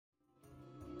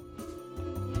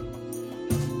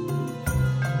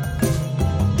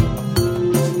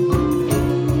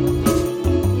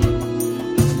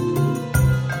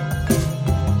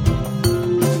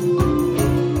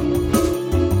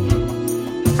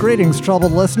Greetings,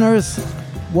 troubled listeners.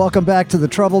 Welcome back to the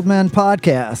Troubled Men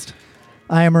podcast.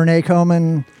 I am Renee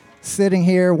Coman, sitting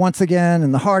here once again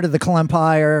in the heart of the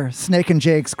Clempire, Snake and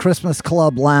Jake's Christmas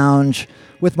Club Lounge,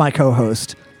 with my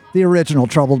co-host, the original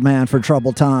troubled man for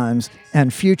troubled times,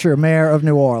 and future mayor of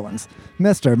New Orleans,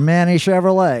 Mr. Manny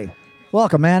Chevrolet.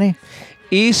 Welcome, Manny.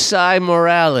 Esai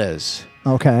Morales.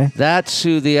 Okay. That's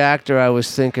who the actor I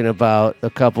was thinking about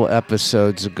a couple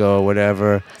episodes ago or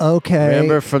whatever. Okay.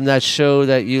 Remember from that show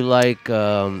that you like?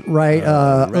 Right,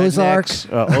 Ozarks?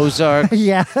 Ozarks?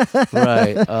 Yeah.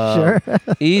 Right. Sure.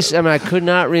 I could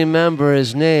not remember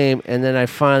his name, and then I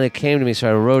finally came to me, so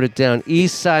I wrote it down.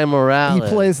 Esai Morales. He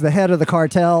plays the head of the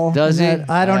cartel. Does he?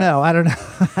 I don't know.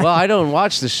 Well, I don't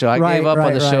watch the show. I gave up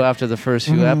on the show after the first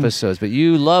few episodes, but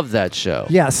you love that show.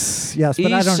 Yes. But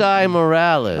Esai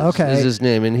Morales is his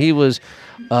name, and he was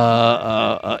in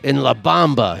La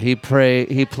Bamba. He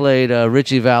played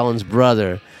Richie Valens'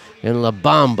 brother in La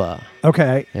Bamba.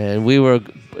 Okay. And we were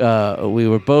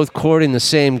both courting the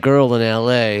same girl in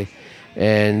L.A.,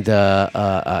 and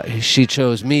she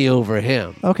chose me over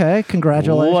him. Okay,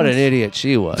 congratulations. What an idiot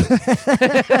she was.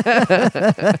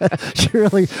 She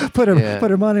really put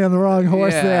her money on the wrong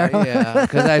horse there. Yeah,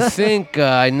 because I think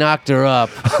I knocked her up.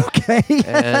 Okay.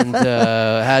 And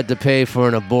had to pay for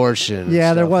an abortion.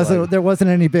 Yeah, there wasn't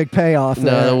any big payoff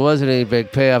there. No, there wasn't any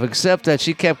big payoff, except that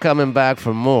she kept coming back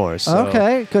for more. So,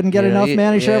 okay, couldn't get enough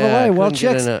Manny Chevrolet. Well,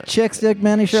 chicks dig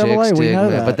Manny Chevrolet. We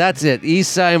know that. But that's it.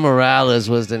 Esai Morales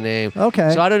was the name.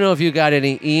 Okay. So I don't know if you got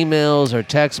any emails or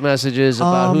text messages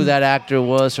about who that actor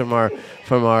was from our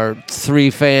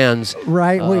three fans.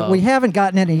 Right. We haven't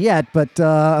gotten any yet, but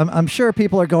I'm sure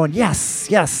people are going, yes,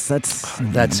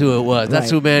 that's who it was. That's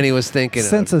who Manny was thinking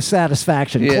Sense of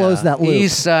satisfaction. Yeah. Close that loop.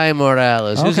 Esai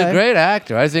Morales, who's a great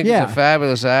actor. I think he's a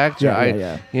fabulous actor.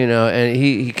 Yeah. You know, and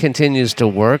he continues to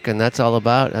work, and that's all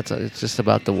about. It's just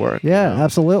about the work. Yeah,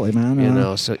 absolutely, man. You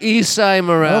know, so Esai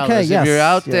Morales. Okay, yes. If you're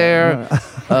out there.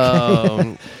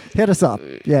 Hit us up.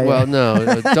 Yeah. Well,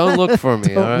 no, don't look for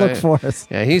me. Don't all right? look for us.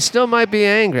 Yeah, he still might be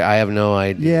angry. I have no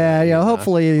idea. Yeah.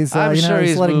 Hopefully he's. I'm sure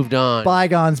he's letting moved on.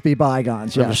 Bygones be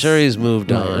bygones. Yes. I'm sure he's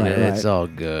moved on, right. It's all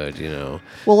good. You know.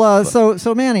 Well, so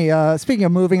Manny, speaking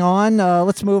of moving on,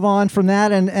 let's move on from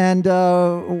that, and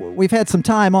we've had some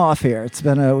time off here.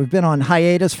 We've been on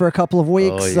hiatus for a couple of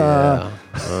weeks. Oh,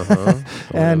 yeah.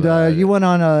 And you went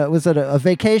on was it a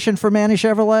vacation for Manny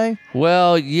Chevrolet?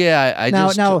 Well,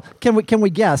 yeah. Now, can we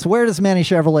guess where does Manny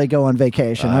Chevrolet go on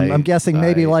vacation? I'm guessing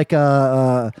maybe like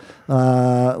a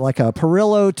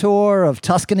Perillo tour of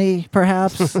Tuscany,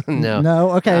 perhaps.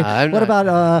 No. Okay. What about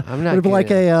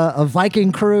a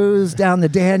Viking cruise down the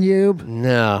Danube?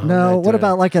 No. What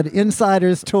about like an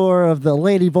insider's tour of the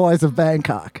Lady Boys of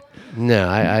Bangkok? No,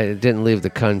 I didn't leave the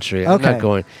country. Okay. I'm not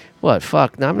going. What?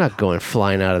 Fuck! No, I'm not going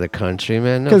flying out of the country,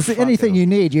 man. Because anything you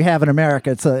need, you have in America.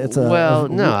 It's a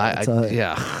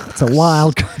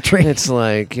wild country. It's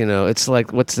like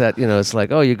what's that? It's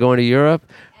like, oh, you're going to Europe.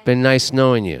 Been nice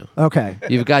knowing you. Okay.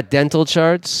 You've got dental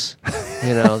charts,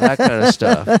 that kind of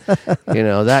stuff,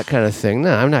 that kind of thing.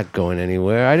 No, I'm not going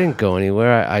anywhere. I didn't go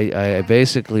anywhere. I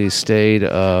basically stayed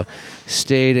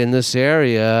in this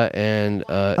area and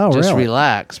just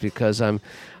relaxed because I'm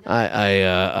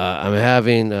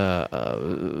having a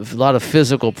lot of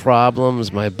physical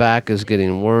problems. My back is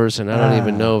getting worse, and I don't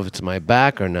even know if it's my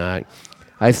back or not.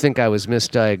 I think I was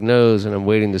misdiagnosed, and I'm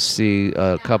waiting to see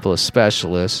a couple of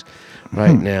specialists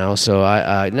right now. So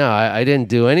I didn't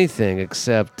do anything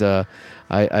except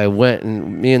I went,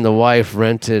 and me and the wife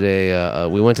rented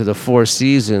we went to the Four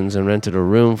Seasons and rented a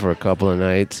room for a couple of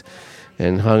nights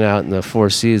and hung out in the Four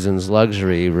Seasons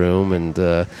luxury room and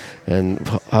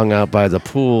hung out by the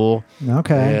pool.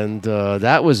 Okay. And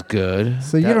that was good.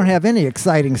 So you don't have any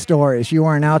exciting stories. You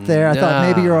weren't out there. I thought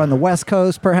maybe you were on the West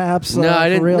Coast, perhaps. No, I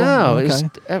didn't. No. Okay.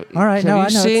 All right.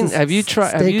 Have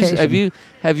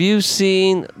you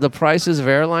seen the prices of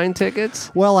airline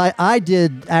tickets? Well, I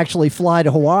did actually fly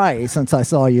to Hawaii since I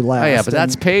saw you last. Oh, yeah, but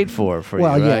that's paid for you,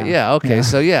 right? Yeah, okay. Yeah.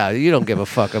 So, you don't give a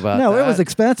fuck about that. No, it was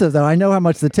expensive, though. I know how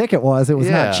much the ticket was. It was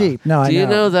not cheap. No, I know. Do you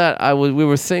know that we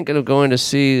were thinking of going to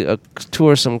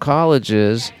tour some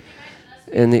colleges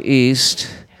in the East,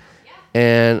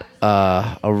 and we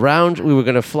were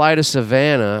going to fly to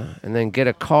Savannah and then get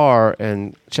a car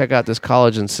and check out this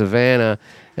college in Savannah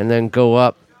and then go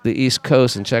up the East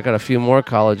Coast and check out a few more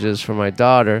colleges for my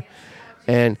daughter.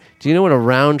 And do you know what a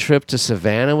round trip to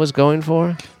Savannah was going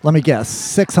for? Let me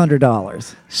guess, $600.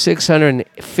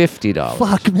 $650.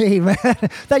 Fuck me, man.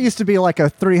 That used to be like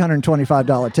a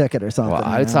 $325 ticket or something. Well,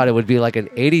 I thought it would be like an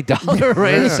 $80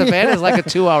 rate. Savannah is like a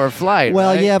 2-hour flight.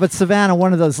 Well, right? yeah, but Savannah,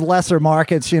 one of those lesser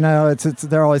markets, it's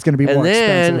they're always going to be more and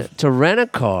then expensive. to rent a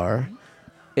car,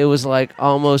 it was like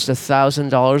almost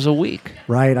 $1,000 a week.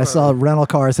 Right. I saw rental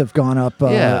cars have gone up.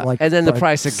 Yeah, like and then the like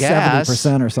price of gas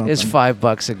 70% or something. is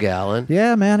 $5 a gallon.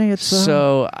 Yeah, Manny. It's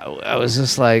So I was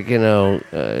just like, well,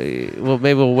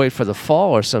 maybe we'll wait for the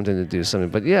fall or something to do something.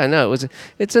 But yeah, no,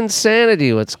 it's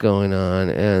insanity what's going on,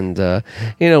 and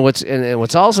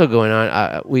what's also going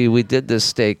on. We did this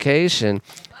staycation,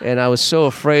 and I was so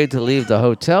afraid to leave the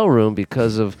hotel room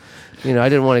because of. I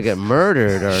didn't want to get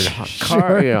murdered or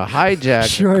hijacked.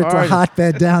 Sure, it's a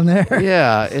hotbed down there.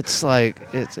 Yeah, it's like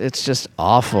it's just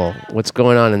awful what's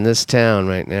going on in this town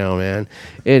right now, man.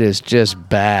 It is just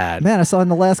bad. Man, I saw in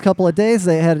the last couple of days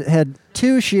they had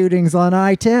 2 shootings on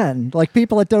I-10. Like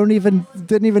people that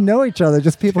didn't even know each other,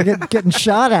 just people getting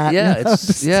shot at. Yeah,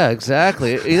 yeah,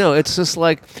 exactly. It's just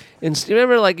like,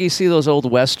 remember, like you see those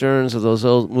old westerns or those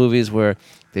old movies where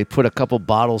they put a couple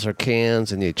bottles or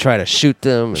cans and you try to shoot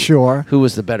them. Sure. Who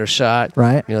was the better shot?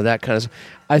 Right. That kind of stuff.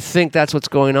 I think that's what's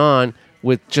going on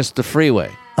with just the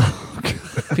freeway.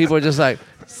 People are just like,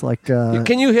 it's like,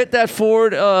 can you hit that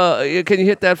Ford? Can you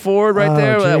hit that Ford right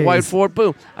there? Geez. That white Ford?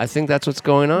 Boom. I think that's what's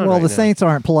going on. Well, right the now. Saints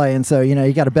aren't playing, so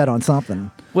you got to bet on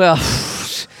something. Well,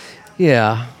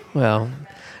 yeah. Well,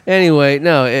 anyway,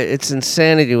 no, it's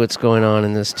insanity what's going on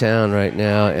in this town right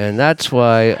now, and that's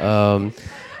why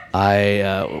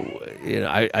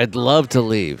I'd love to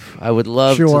leave. I would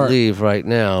love to leave right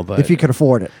now, but if you could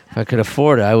afford it. If I could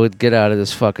afford it, I would get out of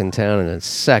this fucking town in a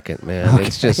second, man. Okay.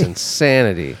 It's just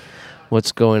insanity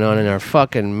what's going on in our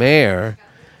fucking mayor.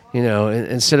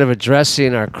 Instead of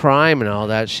addressing our crime and all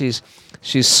that, she's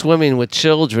swimming with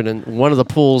children in one of the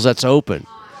pools that's open.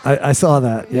 I saw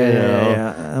that.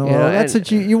 Yeah. Well, that's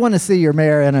what you want to see your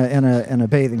mayor in a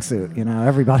bathing suit.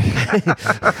 Everybody.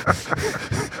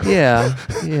 Yeah.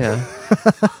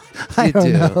 I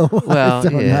don't know. Well, I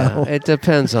don't know. It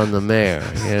depends on the mayor.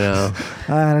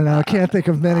 I don't know. I can't think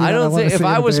of many. I don't think if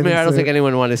I was mayor, I don't think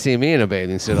anyone. anyone would want to see me in a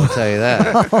bathing suit. I'll tell you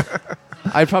that.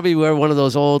 I'd probably wear one of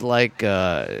those old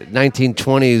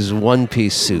 1920s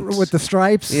one-piece suits with the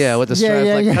stripes. Yeah, with the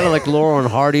stripes, kind of like Laurel and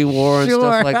Hardy wore and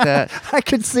stuff like that. I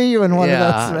could see you in one of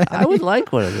those. Man. I would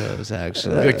like one of those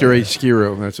actually. Victor H.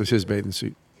 Skiro, that's his bathing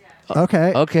suit.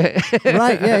 Okay.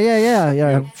 Right.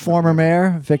 Yeah. Former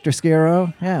mayor Victor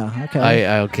Skiro. Yeah.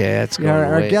 Okay. Okay. That's going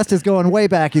our guest is going way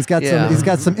back. He's got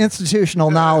some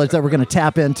institutional knowledge that we're going to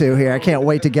tap into here. I can't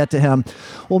wait to get to him.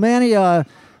 Well, Manny, I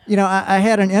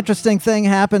had an interesting thing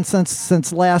happen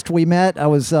since last we met. I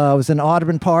was in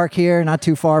Audubon Park here, not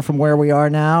too far from where we are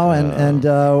now, and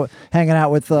hanging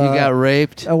out with. You got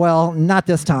raped? Well, not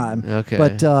this time. Okay.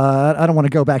 But I don't want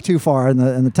to go back too far in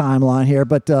the timeline here.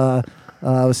 But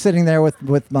I was sitting there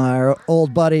with my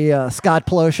old buddy Scott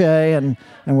Plochet, and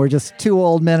we're just 2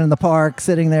 old men in the park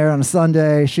sitting there on a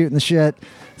Sunday shooting the shit.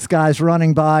 This guy's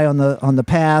running by on the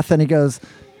path, and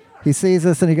he sees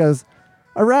us, and he goes,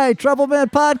 "All right, Trouble Man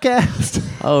podcast."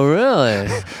 Oh, really?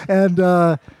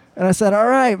 And I said, "All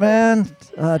right, man,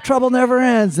 trouble never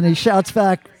ends." And he shouts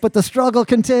back, "But the struggle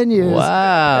continues."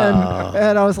 Wow.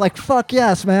 And I was like, "Fuck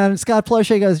yes, man." And Scott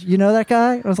Plochet goes, "You know that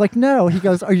guy?" I was like, "No." He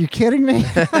goes, "Are you kidding me?"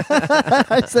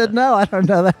 I said, "No, I don't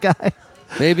know that guy."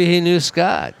 Maybe he knew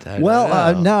Scott. No,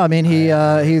 I mean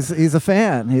he's a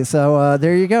fan. So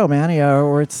there you go, man.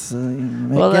 It's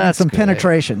getting some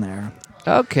penetration there.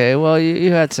 Okay, well,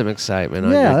 you had some excitement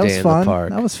on your day in the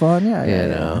park. That was fun.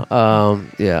 Yeah.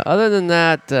 Other than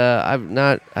that, I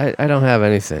don't have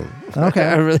anything. Okay.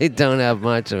 I really don't have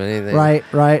much of anything. Right.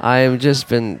 I have just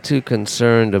been too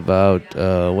concerned about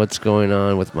what's going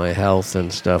on with my health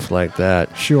and stuff like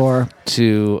that. Sure.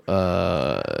 To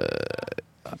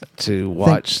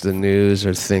watch the news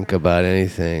or think about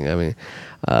anything. I mean,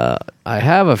 I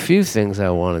have a few things I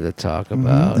wanted to talk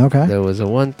about. Okay. There was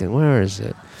one thing. Where is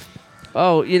it?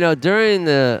 Oh, during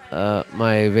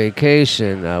my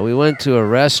vacation, we went to a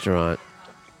restaurant.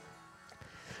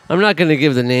 I'm not going to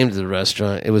give the name to the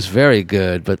restaurant. It was very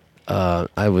good, but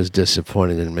I was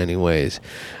disappointed in many ways.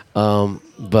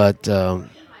 But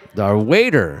our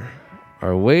waiter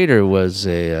was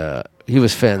he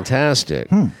was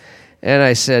fantastic. And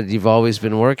I said, "You've always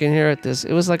been working here at this?"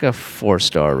 It was like a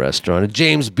 4-star restaurant, a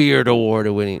James Beard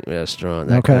Award-winning restaurant,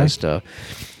 that kind of stuff.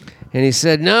 And he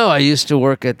said, "No, I used to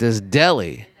work at this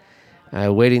deli,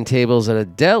 waiting tables at a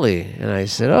deli." And I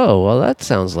said, "Oh, well, that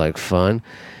sounds like fun."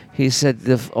 He said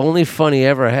the only fun he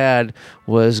ever had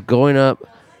was going up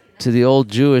to the old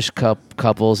Jewish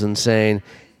couples and saying,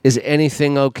 "Is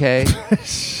anything okay?"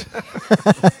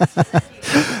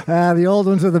 The old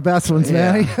ones are the best ones,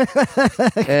 Yeah.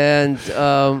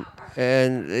 man.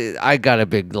 And I got a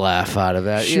big laugh out of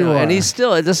that. Sure. And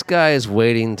this guy is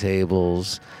waiting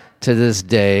tables to this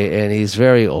day, and he's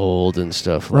very old and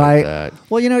stuff like Right. that.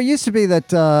 Well, it used to be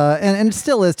that, and it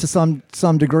still is to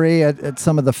some degree at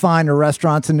some of the finer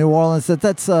restaurants in New Orleans,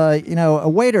 that's a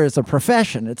waiter is a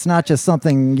profession. It's not just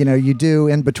something you do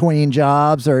in between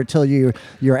jobs or till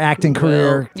your acting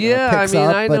career. Yeah, picks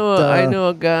I mean, up, I know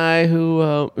a guy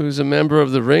who's a member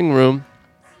of the Ring Room,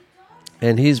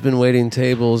 and he's been waiting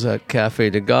tables at Cafe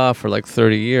de Gaulle for like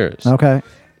 30 years. Okay.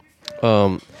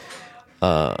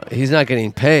 He's not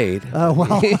getting paid. Oh,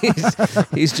 well.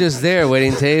 he's just there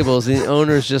waiting tables. The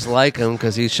owners just like him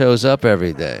because he shows up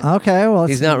every day. Okay. Well,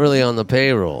 He's not really on the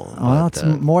payroll. Well, but, it's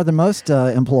more than most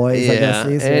employees, I guess,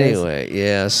 these days. Anyway,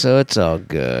 yeah. So it's all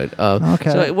good.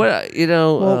 Okay. So what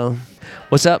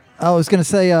what's up? I was going to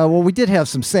say, we did have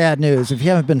some sad news. If you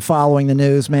haven't been following the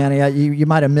news, Manny, you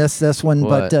might have missed this one.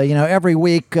 What? But every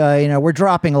week, we're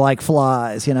dropping like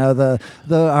flies.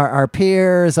 Our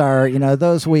peers,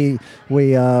 those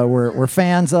we're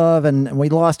fans of, and we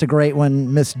lost a great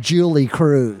one, Miss Julie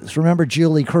Cruz. Remember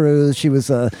Julie Cruz? She was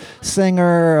a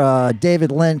singer.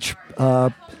 David Lynch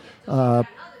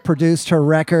produced her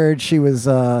record. She was.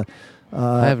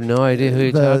 I have no idea who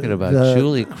you're talking about.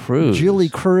 Julie Cruz. Julie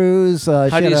Cruz.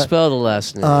 How do you spell the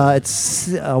last name? It's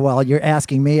you're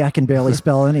asking me. I can barely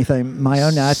spell anything. My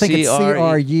own. I think it's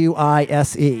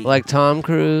Cruise. Like Tom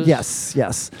Cruise. Yes.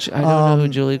 I don't know who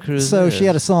Julie Cruz So is. she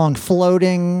had a song,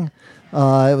 "Floating."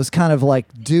 It was kind of like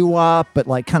doo-wop, but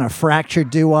like kind of fractured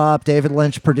doo-wop. David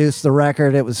Lynch produced the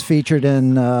record. It was featured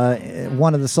in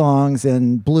one of the songs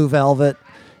in Blue Velvet.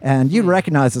 And you'd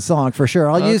recognize the song for sure.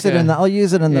 I'll use it in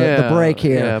the break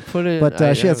here. Yeah, put it.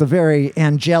 But she has a very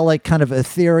angelic, kind of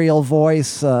ethereal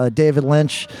voice. David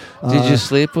Lynch. Did you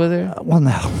sleep with her? Well,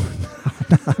 no.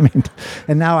 I mean,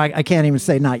 and now I can't even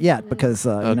say not yet because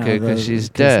because she's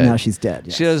dead. Now she's dead.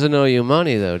 Yes. She doesn't owe you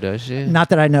money though, does she? Not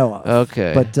that I know of.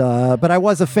 Okay. But I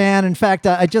was a fan. In fact,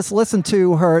 I just listened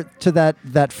to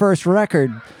that first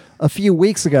record a few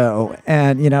weeks ago,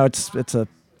 and it's a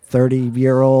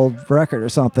 30-year-old record or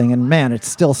something, and man, it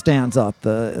still stands up.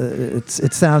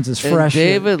 It sounds as fresh. And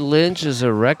David Lynch is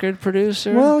a record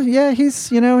producer. Well, yeah,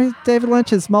 David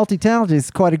Lynch is multi-talented. He's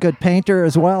quite a good painter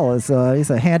as well as he's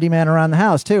a handyman around the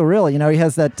house too. Really, he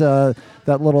has that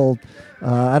little.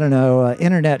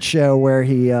 Internet show where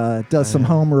he does some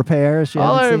home repairs.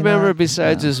 All I remember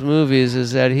besides his movies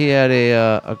is that he had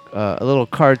a little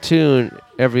cartoon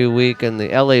every week in the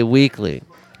LA Weekly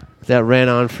that ran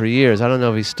on for years. I don't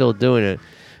know if he's still doing it,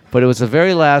 but it was the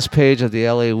very last page of the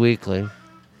LA Weekly,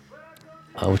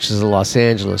 which is a Los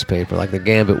Angeles paper, like the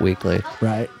Gambit Weekly.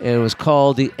 Right. And it was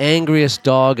called The Angriest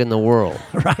Dog in the World.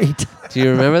 Right. Do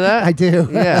you remember that? I do.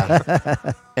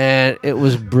 Yeah. And it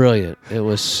was brilliant. It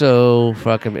was so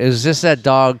fucking... It was just that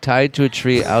dog tied to a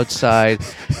tree outside,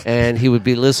 and he would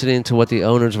be listening to what the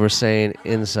owners were saying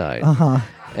inside. Uh-huh.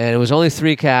 And it was only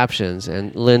 3 captions,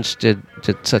 and Lynch did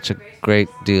such a great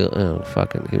deal.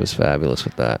 He was fabulous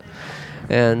with that.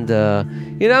 And,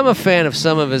 I'm a fan of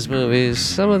some of his movies.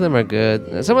 Some of them are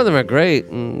good. Some of them are great,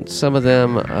 and some of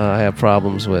them I have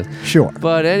problems with. Sure.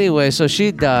 But anyway, so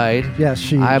she died.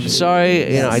 Yes, I'm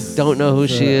sorry, I don't know who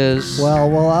she is.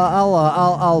 Well,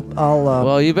 I'll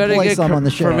Well, you better play get some on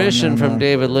the show, permission and then, from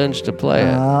David Lynch to play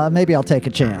it. Maybe I'll take a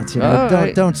chance. All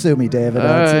right. Don't sue me, David. All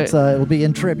right. It'll be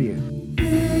in tribute.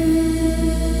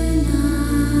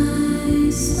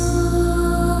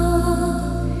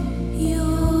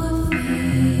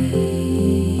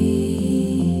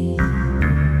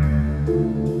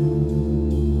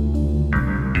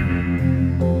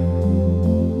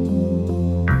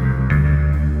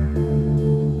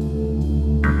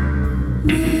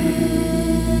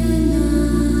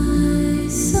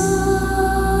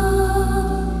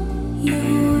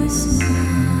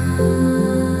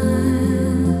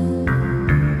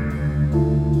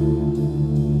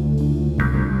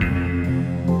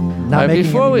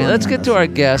 Let's get to our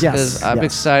guest because I'm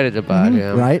excited about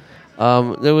him. Right.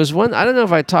 There was one. I don't know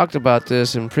if I talked about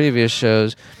this in previous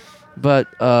shows, but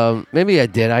maybe I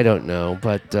did. I don't know.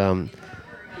 But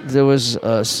there was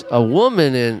a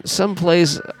woman in some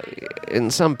place in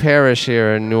some parish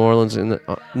here in New Orleans, in the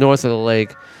north of the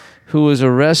lake, who was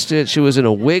arrested. She was in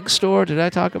a wig store. Did I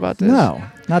talk about this? No,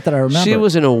 not that I remember. She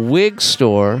was in a wig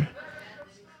store.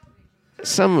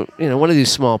 One of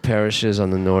these small parishes on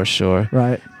the North Shore.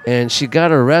 Right. And she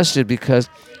got arrested because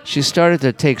she started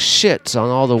to take shits on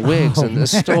all the wigs in the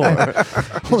store.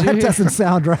 Well, that doesn't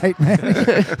sound right, man.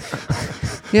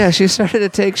 Yeah, she started to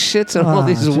take shits on all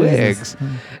these Jesus. wigs,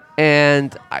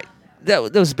 and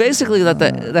that was basically that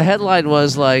the headline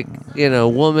was like,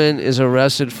 woman is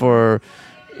arrested for,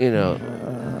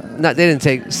 not they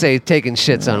didn't say taking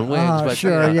shits on wigs, but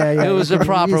sure, yeah. it was a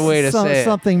proper way to say it.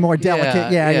 Something more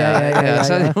delicate. Yeah.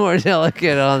 Something more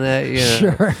delicate on that.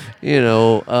 Sure.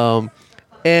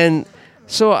 And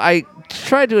so I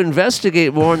tried to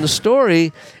investigate more in the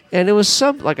story. And it was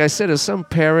some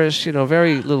parish,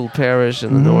 very little parish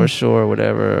in the North Shore or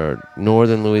whatever, or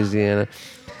northern Louisiana.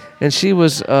 And she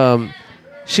was a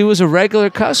regular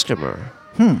customer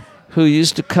who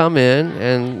used to come in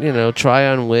and, try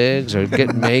on wigs or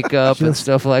get makeup and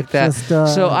stuff like that.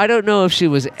 So I don't know if she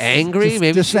was angry.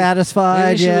 Maybe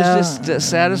dissatisfied. She was just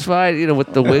dissatisfied,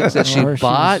 with the wigs that she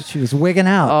bought. She was wigging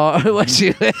out. Or was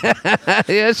she?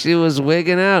 Yeah, she was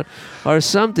wigging out or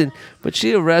something. But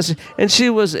she arrested, and she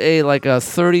was a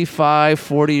 35,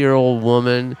 40-year-old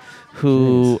woman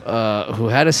who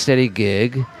had a steady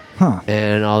gig.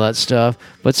 And all that stuff,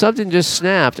 but something just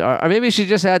snapped, or maybe she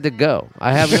just had to go.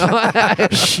 I have no.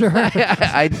 Sure.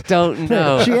 I don't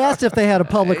know. She asked if they had a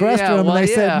public restroom, and they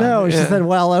said no. She said,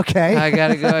 "Well, okay. I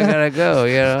gotta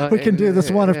go. We can do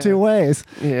this one of two ways.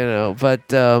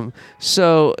 But I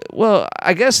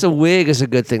guess the wig is a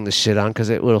good thing to shit on because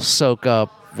it will soak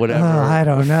up whatever. I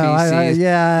don't know. Feces. I you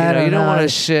don't know. want to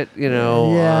shit,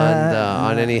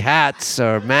 on any hats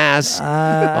or masks.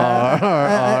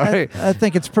 I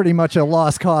think it's pretty much a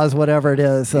lost cause, whatever it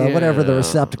is, whatever the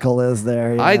receptacle is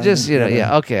there. I just,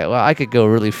 okay. Well, I could go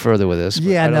really further with this.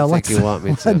 But I don't think you want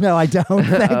me to. No, I don't.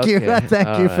 Thank you.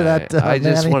 Thank you for that. I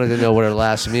just Manny. wanted to know what her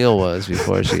last meal was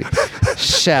before she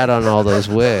shat on all those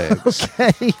wigs.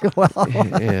 Okay. Well,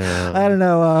 I don't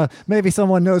know. Maybe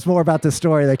someone knows more about this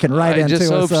story. They can write into us. I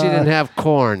just hope she didn't have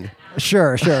corn.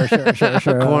 Sure. Corn on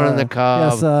the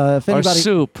cob. Yes, if or anybody,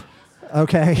 soup.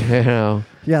 Okay.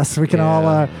 Yes, we can all.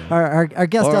 Our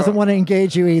guest doesn't want to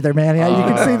engage you either, Manny. You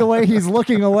can see the way he's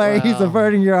looking away. He's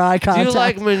averting your eye contact. Do you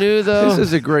like Manu, though? This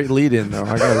is a great lead-in, though.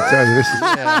 I got to tell you,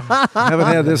 I haven't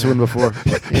had this one before.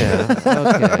 Yeah.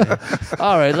 Okay.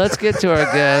 All right. Let's get to our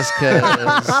guest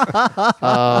because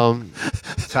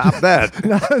Top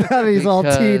that. Now he's all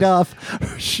teed up.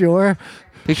 Sure.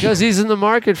 Because he's in the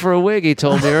market for a wig, he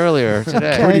told me earlier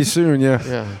today. Pretty soon,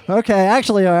 yeah. Okay,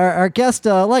 actually, our guest,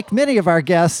 like many of our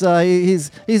guests,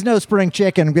 he's no spring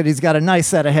chicken, but he's got a nice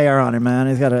set of hair on him, man.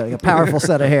 He's got a powerful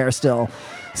set of hair still.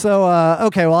 So,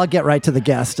 okay, well, I'll get right to the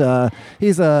guest.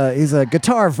 He's a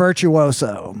guitar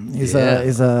virtuoso. He's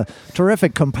a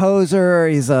terrific composer.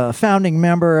 He's a founding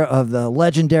member of the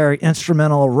legendary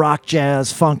instrumental rock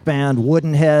jazz funk band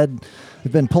Woodenhead.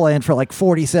 He's been playing for like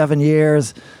 47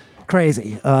 years.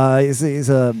 Crazy. He's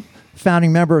a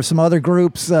founding member of some other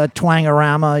groups,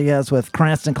 Twangorama. He has with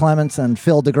Cranston Clements and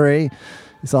Phil DeGree.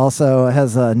 He's also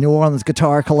has a New Orleans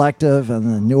Guitar Collective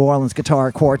and the New Orleans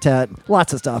Guitar Quartet.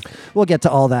 Lots of stuff. We'll get to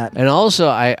all that. And also,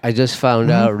 I just found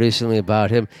out recently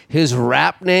about him. His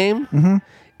rap name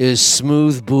is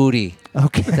Smooth Booty.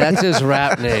 Okay. That's his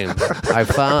rap name. I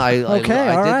did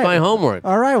my homework.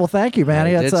 All right. Well, thank you,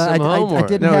 Manny. I did some homework. I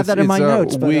didn't have that in my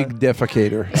notes. Wig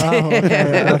defecator.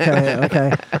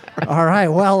 Okay. All right.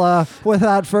 Well,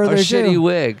 without further ado. Shitty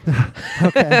wig.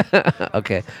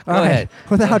 Okay. Go ahead.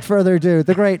 Without further ado,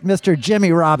 the great Mr.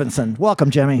 Jimmy Robinson.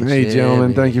 Welcome, Jimmy. Hey,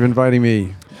 gentlemen. Thank you for inviting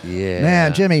me. Yeah.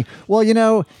 Man, Jimmy.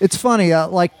 Well, it's funny.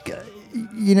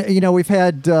 We've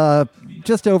had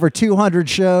just over 200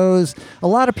 shows. A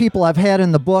lot of people I've had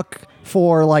in the book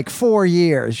for like 4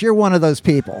 years. You're one of those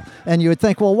people. And you would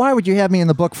think, well, why would you have me in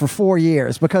the book for 4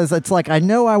 years? Because it's like, I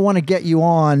know I want to get you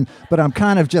on, but I'm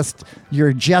kind of just,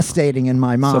 you're gestating in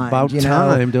my mind. It's about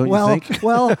time, don't you think?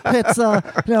 Well, it's,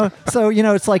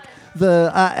 it's like,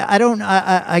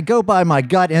 I go by my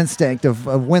gut instinct of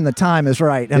when the time is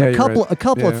right, and a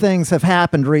couple of things have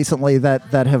happened recently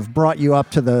that have brought you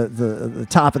up to the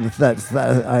top of that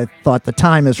I thought the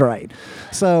time is right.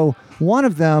 So one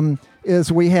of them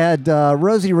is we had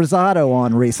Rosie Rosado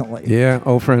on recently. Yeah,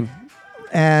 old friend.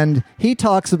 And he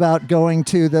talks about going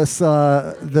to this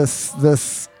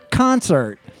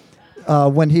concert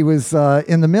when he was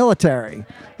in the military,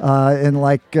 in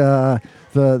like.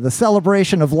 The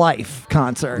Celebration of Life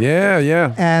concert.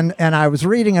 Yeah. And I was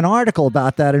reading an article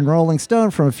about that in Rolling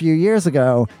Stone from a few years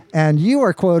ago, and you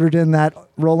were quoted in that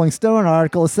Rolling Stone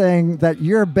article as saying that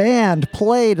your band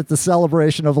played at the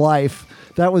Celebration of Life.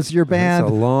 That was your band.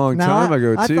 That's a long time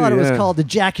ago, I too. thought it was called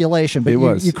Ejaculation, but it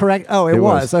was. You correct? Oh, it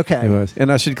was. Okay. It was.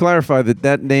 And I should clarify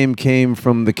that name came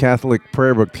from the Catholic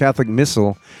prayer book, Catholic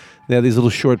Missal. They have these little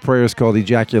short prayers called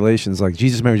ejaculations, like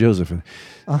Jesus, Mary, Joseph, and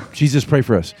Jesus, pray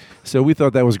for us. So we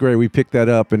thought that was great. We picked that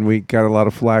up, and we got a lot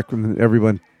of flack from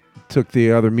everyone took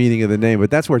the other meaning of the name, but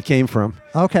that's where it came from.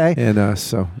 Okay. And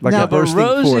so, like Now, a But bursting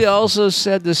Rosie forth. also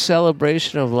said the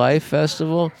Celebration of Life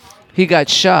Festival, he got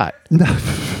shot.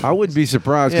 I wouldn't be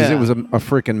surprised because Yeah. it was a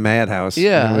freaking madhouse.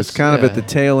 Yeah, And it was that's- kind of at yeah. the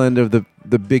tail end of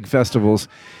the big festivals,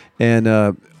 and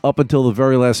up until the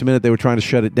very last minute, they were trying to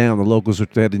shut it down. The locals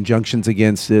had injunctions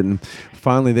against it, and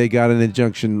finally they got an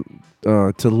injunction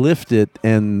to lift it,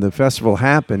 and the festival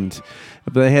happened.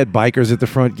 But they had bikers at the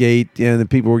front gate, and the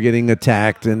people were getting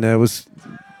attacked, and it was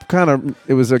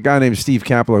a guy named Steve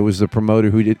Capello who was the promoter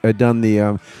who had done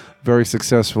the very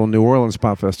successful New Orleans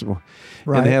Pop Festival.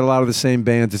 Right. And they had a lot of the same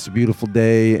bands. It's a Beautiful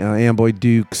Day, Amboy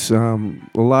Dukes, a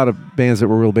lot of bands that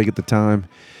were real big at the time.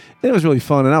 And it was really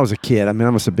fun, and I was a kid. I mean,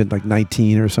 I must have been like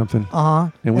 19 or something.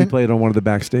 Uh-huh. And we played on one of the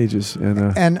backstages.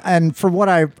 And from what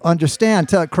I understand,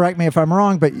 correct me if I'm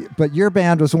wrong, but your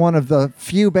band was one of the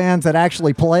few bands that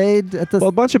actually played at this. Well,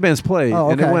 a bunch of bands played,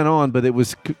 Oh, and it okay. went on, but it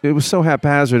was so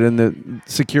haphazard, and the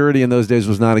security in those days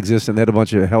was non-existent. They had a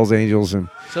bunch of Hells Angels, and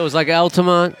So it was like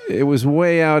Altamont. it was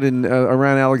way out in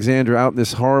around Alexandria, out in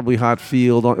this horribly hot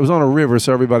field. It was on a river,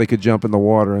 so everybody could jump in the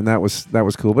water, and that was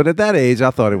cool. But at that age, I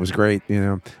thought it was great,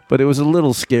 But it was a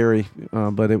little scary,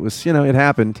 but it was, it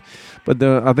happened. But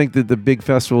I think that the big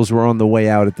festivals were on the way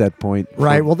out at that point,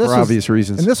 Right. For, Well, this for was obvious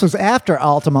reasons. and this was after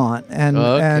Altamont, and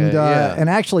Okay, yeah. and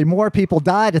actually more people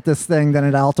died at this thing than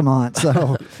at Altamont.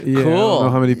 So Yeah, I Cool. don't know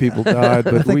how many people died,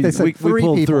 but I think we, they said we three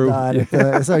pulled people through. died. At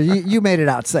the, so you made it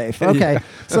out safe. Okay.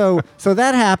 So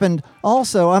that happened.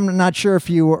 Also, I'm not sure if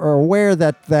you are aware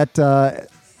that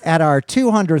at our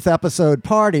 200th episode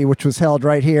party, which was held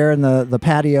right here in the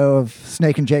patio of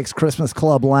Snake and Jake's Christmas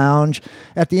Club Lounge,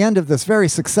 at the end of this very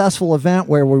successful event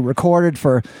where we recorded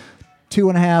for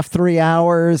 2.5, 3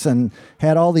 hours and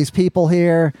had all these people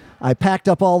here, I packed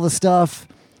up all the stuff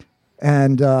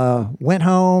and went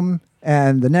home,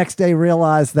 and the next day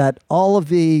realized that all of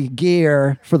the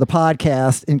gear for the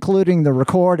podcast, including the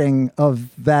recording of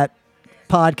that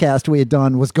podcast we had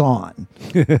done, was gone.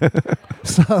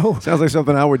 So Sounds like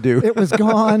something I would do. it was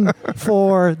gone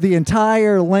for the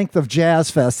entire length of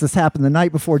Jazz Fest. This happened the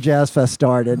night before Jazz Fest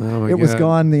started. Oh, my It was God.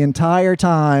 gone the entire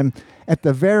time. At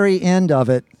the very end of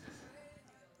it,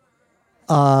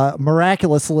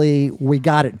 miraculously, we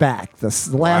got it back. The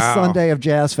last Wow. Sunday of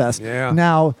Jazz Fest. Yeah.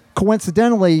 Now,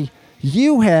 coincidentally,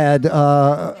 you had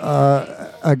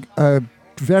a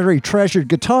very treasured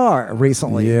guitar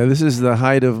recently. Yeah, this is the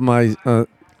height of my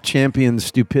champion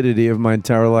stupidity of my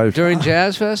entire life. During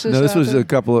Jazz Fest? No, this was a happened?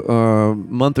 couple of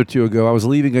month or two ago. I was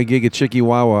leaving a gig at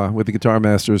Chikiwawa with the Guitar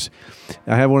Masters.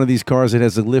 I have one of these cars that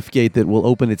has a lift gate that will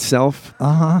open itself.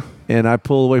 Uh-huh. And I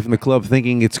pull away from the club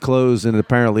thinking it's closed, and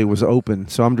apparently it was open.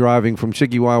 So I'm driving from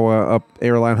Chikiwawa up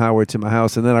Airline Highway to my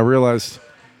house, and then I realized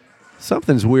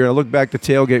something's weird. I look back, the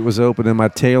tailgate was open, and my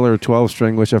Taylor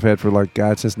 12-string, which I've had for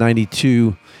since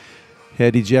 92,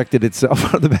 had ejected itself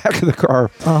out of the back of the car.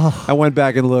 Oh. I went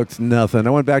back and looked, nothing. I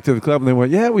went back to the club, and they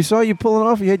went, "Yeah, we saw you pulling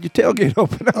off. You had your tailgate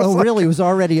open." I was Oh, like, really? It was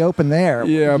already open there.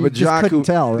 Yeah, You but just Jacques, couldn't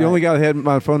tell, right? the only guy that had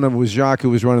my phone number was Jacques, who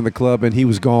was running the club, and he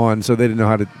was gone, so they didn't know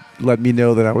how to let me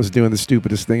know that I was doing the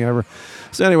stupidest thing ever.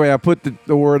 So anyway, I put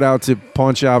the word out to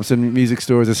pawn shops and music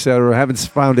stores, etc. I haven't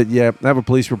found it yet. I have a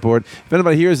police report. If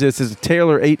anybody hears this, it's a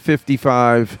Taylor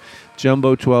 855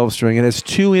 Jumbo 12-string. It has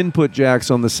 2 input jacks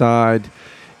on the side.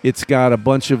 It's got a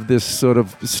bunch of this sort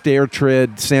of stair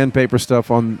tread sandpaper stuff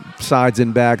on sides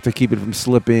and back to keep it from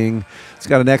slipping. It's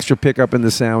got an extra pickup in the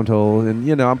sound hole, and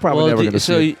I'm probably never going to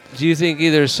see it. Do you think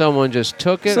either someone just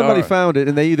took it? Somebody or? found it,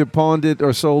 and they either pawned it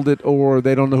or sold it, or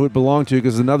they don't know who it belonged to,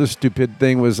 because another stupid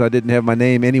thing was I didn't have my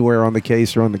name anywhere on the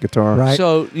case or on the guitar. Right.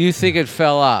 So you think it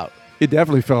fell out? It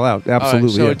definitely fell out. All right,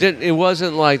 Absolutely. so yeah. it didn't. It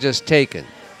wasn't like just taken.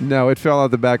 No, it fell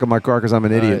out the back of my car because I'm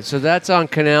an All idiot. right, so that's on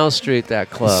Canal Street, that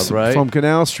club, right? From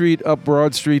Canal Street up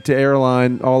Broad Street to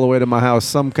Airline, all the way to my house,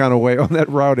 some kind of way on that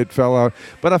route it fell out.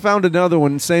 But I found another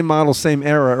one, same model, same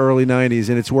era, early 90s,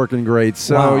 and it's working great.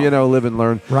 So, Wow. live and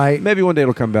learn. Right. Maybe one day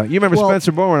it'll come back. You remember Well,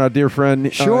 Spencer Bowen, our dear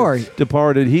friend? Sure.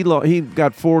 Departed. He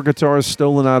got 4 guitars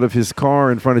stolen out of his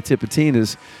car in front of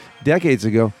Tipitina's decades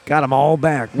ago. Got them all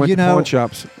back. Went to pawn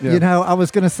shops. Yeah. I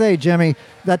was going to say, Jimmy,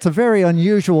 that's a very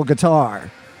unusual guitar.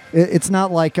 It's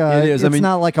not like It is. it's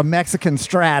not like a Mexican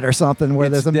Strat or something where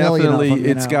there's a million of them.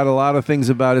 It's got a lot of things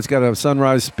about it. It's got a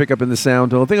Sunrise pickup in the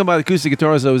sound hole. The thing about acoustic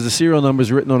guitars, though, is the serial number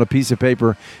is written on a piece of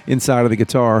paper inside of the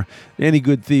guitar. Any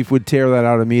good thief would tear that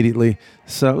out immediately.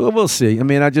 So we'll see. I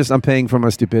mean, I'm paying for my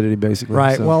stupidity, basically.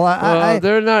 Right. So. Well, Well,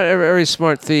 they're not very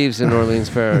smart thieves in Orleans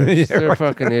Parish. Yeah, They're right.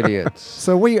 fucking idiots.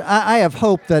 so I have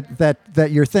hope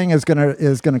that your thing is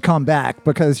gonna come back,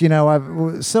 because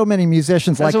I've so many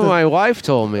musicians That's like what my wife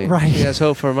told me. Right. She has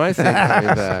hope for my thing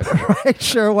coming back. right.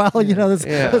 Sure. Well,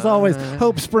 there's always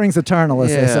hope springs eternal, as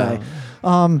they Yeah.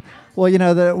 say. Well,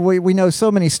 we know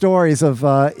so many stories of,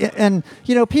 and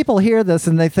people hear this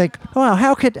and they think, "Wow,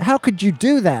 how could you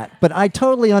do that?" But I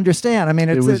totally understand. I mean,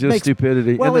 it was just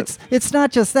stupidity. Well, And it's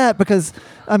not just that, because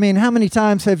I mean, how many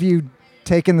times have you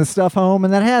taken the stuff home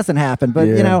and that hasn't happened? But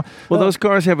yeah. Well, those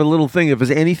cars have a little thing. If there's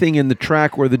anything in the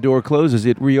track where the door closes,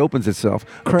 it reopens itself.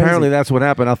 Crazy. Apparently, that's what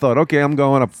happened. I thought, okay, I'm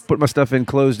going. I put my stuff in,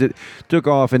 closed it, took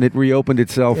off, and it reopened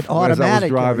itself It as I was automatically,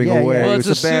 driving yeah, away. yeah. Well, It it's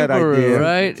was a a bad Subaru, idea.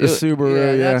 right? It's a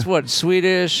Subaru, yeah. That's what,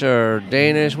 Swedish or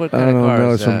Danish? What I kind of don't car know.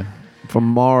 is It's that? from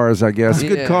Mars, I guess. It's a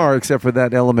good Yeah. car, except for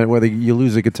that element where you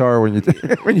lose a guitar when you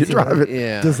when you drive it.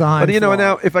 Yeah. design. But flaw.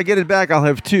 now if I get it back, I'll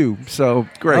have two. So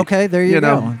great. Okay, there you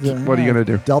know, go. what are you gonna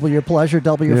do? Double your pleasure,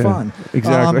 double your Yeah, fun.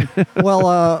 exactly.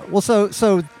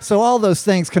 So all those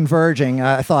things converging,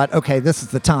 I thought, okay, this is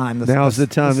the time. Now's the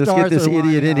time. Let's get this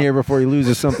idiot in here before he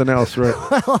loses something else, right?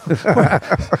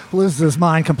 Loses his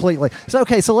mind completely. So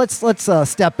let's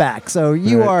step back. So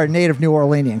you Right. are a native New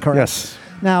Orleanian, correct? Yes.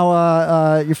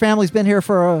 Now, your family's been here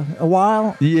for a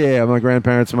while. Yeah, my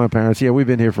grandparents and my parents. Yeah, we've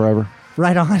been here forever.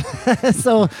 Right on.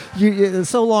 So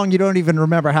so long you don't even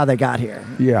remember how they got here.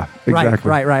 Yeah, exactly.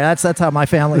 Right. That's how my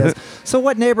family is. So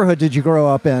what neighborhood did you grow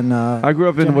up in? I grew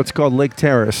up in what's called Lake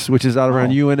Terrace, which is out around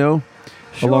Oh. UNO.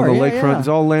 Sure, along the yeah, lakefront. yeah. It's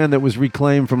all land that was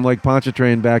reclaimed from Lake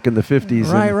Pontchartrain back in the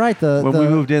 50s. Right, And right. when we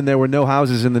moved in, there were no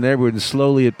houses in the neighborhood, and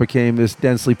slowly it became this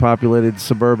densely populated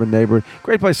suburban neighborhood.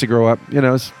 Great place to grow up,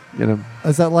 Is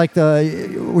that like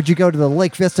would you go to the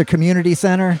Lake Vista Community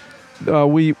Center?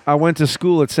 I went to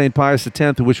school at St. Pius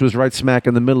X, which was right smack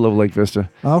in the middle of Lake Vista.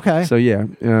 Okay. So yeah,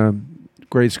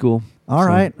 grade school. All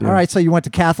right. yeah. All right. So you went to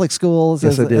Catholic schools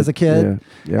Yes, I did. as a kid?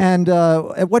 Yeah, yeah. And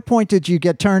at what point did you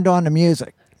get turned on to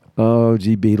music? Oh,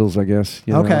 gee, Beatles, I guess.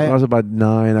 Okay. I was about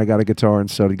 9. I got a guitar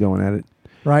and started going at it.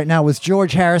 Right. Now, was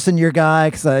George Harrison your guy?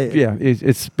 Yeah,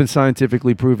 it's been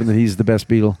scientifically proven that he's the best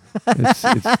Beatle.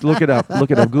 Look it up.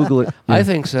 Google it. Yeah. I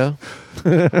think so.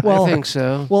 Well, I think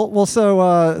so. Well.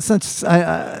 So, since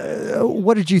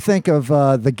what did you think of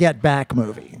the Get Back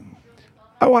movie?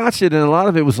 I watched it, and a lot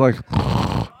of it was like,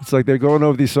 it's like they're going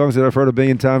over these songs that I've heard a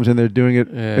billion times, and they're doing it,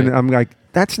 Yeah. and I'm like,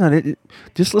 that's not it.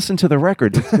 Just listen to the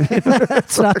record.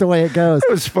 That's not the way it goes.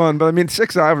 It was fun, but I mean,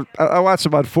 I watched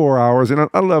about 4 hours, and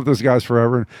I love those guys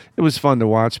forever. And it was fun to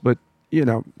watch, but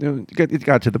it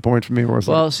got to the point for me where I was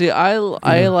Well, like, see, I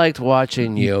liked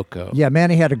watching Yoko. Yeah,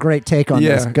 Manny had a great take on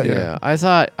Yeah, this. Go- Yeah,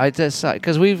 I just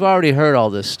because we've already heard all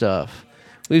this stuff.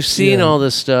 We've seen Yeah. all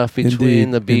this stuff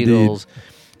between Indeed, the Beatles.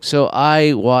 So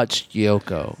I watched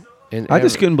Yoko. And I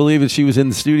just couldn't believe that she was in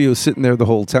the studio sitting there the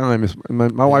whole time. My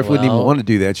wife wouldn't even Well- want to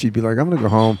do that. She'd be like, I'm going to go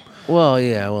home. Well,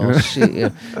 yeah.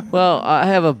 Well, I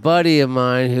have a buddy of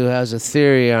mine who has a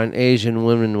theory on Asian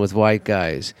women with white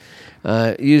guys.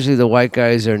 Usually the white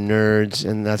guys are nerds,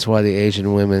 and that's why the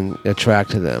Asian women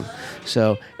attract to them.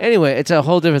 So anyway, it's a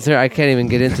whole different theory. I can't even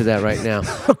get into that right now.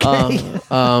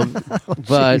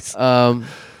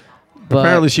 But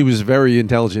Apparently, she was very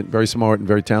intelligent, very smart, and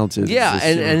very talented. yeah,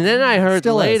 and then I heard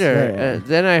Still is, later.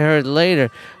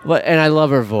 yeah. And I love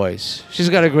her voice. She's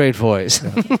got a great voice.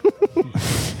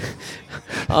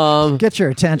 Get your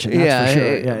attention. That's for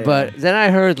sure. Yeah, But then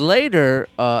I heard later,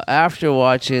 after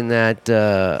watching that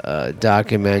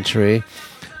documentary,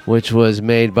 which was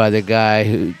made by the guy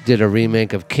who did a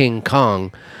remake of King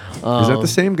Kong. Is that the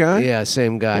same guy? Yeah,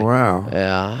 same guy. Wow.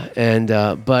 Yeah, and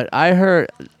but I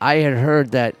had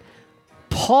heard that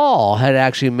Paul had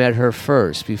actually met her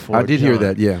first before. I did hear John.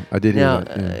 that. Yeah, I did hear Now,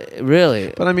 that. Yeah.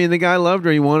 really, But I mean, the guy loved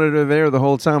her. He wanted her there the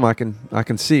whole time. I can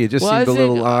see. It just Well, seemed I a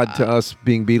little think, odd to us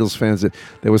being Beatles fans that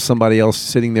there was somebody else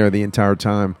sitting there the entire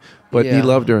time. But he Yeah.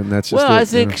 loved her, and that's just well, it, I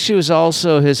think she was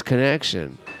also his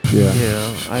connection. Yeah. You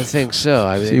know, I think so.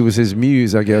 I mean, She was his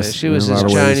muse, I guess. she in was a his lot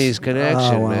of ways. Chinese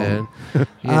connection, Oh, wow. man.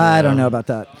 You I don't know about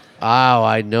that. Oh,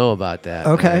 I know about that.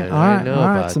 Okay, man. all I right, know all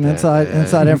right. about Some that,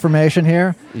 inside man. information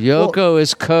here. Yoko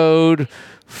is code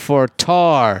for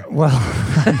tar. Well,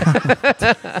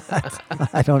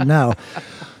 I don't know.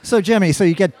 So Jimmy, so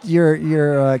you get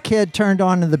your kid turned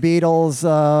on to the Beatles.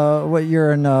 What,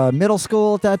 you're in middle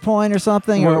school at that point or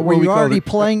something, or What were we you called already it,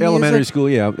 playing elementary music? school?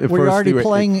 Yeah. At Were you first already we were-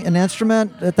 playing an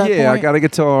instrument at that point? Yeah, I got a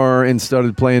guitar and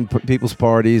started playing people's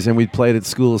parties, and we played at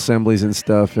school assemblies and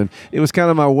stuff. And it was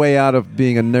kind of my way out of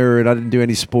being a nerd. I didn't do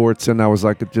any sports, and I was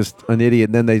like just an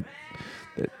idiot. And then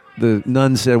the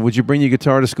nun said, "Would you bring your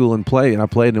guitar to school and play?" And I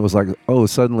played, and it was like, oh,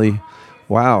 suddenly,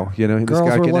 wow, you know, this Girls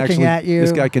guy were can looking actually, at you.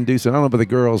 this guy can do something. I don't know about the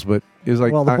girls, but it was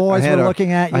like, Well, the boys were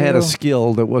looking at I had a you.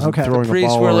 skill that wasn't Okay. throwing The a priests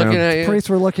ball were around. looking at you. Priests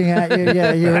were looking at you.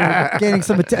 Yeah, you were gaining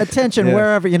some attention Yeah.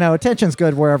 wherever, attention's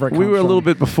good wherever it comes We were a from. little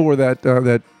bit before that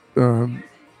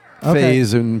Okay.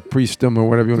 phase in priestdom or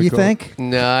whatever you want to You call it. think?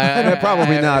 No,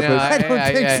 Probably not, but- I don't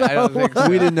think I don't so. think so.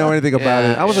 We didn't know anything about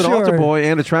Yeah. it. I was an Sure. altar boy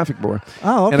and a traffic boy.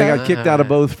 Oh, okay. And I got kicked out of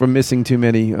both for missing too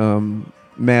many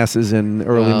masses and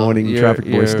early Well, morning you're- traffic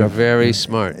boy you're stuff. very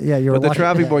smart. Yeah, you were But the lucky.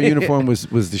 traffic boy uniform was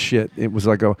the shit. It was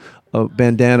like a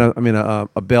bandana. I mean, a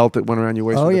belt that went around your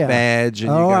waist Oh, with yeah. a badge.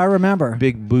 And Oh, you I got remember.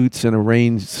 big boots and a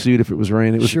rain suit if it was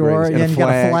raining. It was Sure, great. yeah, and you got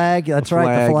a flag. That's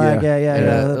right, the flag. Yeah, yeah, And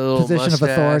yeah. a The little position of mustache,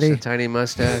 authority. a tiny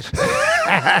mustache.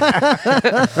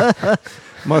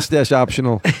 Mustache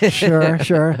optional.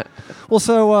 Sure. Well,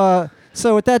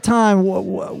 so at that time,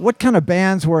 what kind of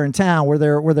bands were in town? Were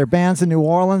there bands in New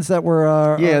Orleans that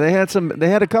were? Yeah, they had some. They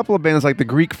had a couple of bands like the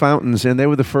Greek Fountains, and they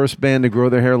were the first band to grow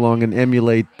their hair long and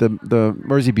emulate the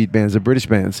Mersey beat bands, the British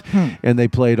bands. And they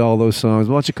played all those songs,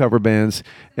 a bunch of cover bands,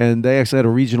 and they actually had a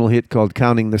regional hit called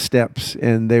 "Counting the Steps,"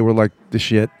 and they were like the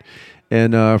shit.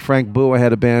 And Frank Bua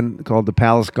had a band called the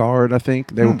Palace Guard, I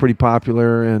think. They were pretty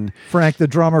popular. And Frank, the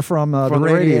drummer from the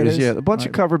Radiators. yeah, a bunch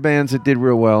of cover bands that did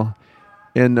real well.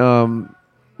 And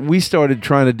we started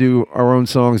trying to do our own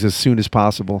songs as soon as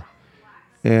possible.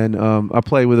 And I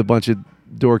played with a bunch of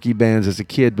dorky bands as a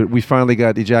kid, but we finally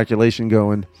got Ejaculation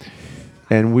going.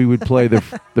 And we would play the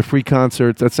free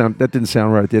concerts. That didn't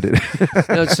sound right, did it?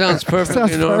 No, it sounds perfectly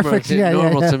Sounds normal, perfect. Yeah,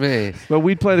 normal yeah. to me. But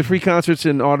we'd play the free concerts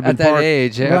in Audubon At that Park.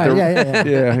 age, yeah. Right, yeah.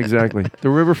 Yeah, exactly. The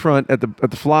riverfront at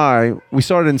the Fly. We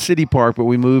started in City Park, but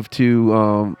we moved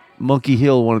to Monkey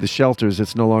Hill, one of the shelters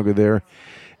that's no longer there,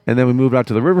 and then we moved out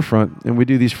to the riverfront, and we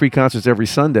do these free concerts every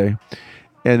Sunday.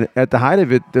 And at the height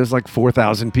of it, there's like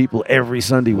 4,000 people every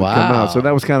Sunday would come Wow. out. So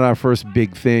that was kind of our first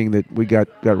big thing that we got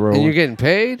rolling. And you're getting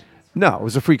paid? No, it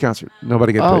was a free concert.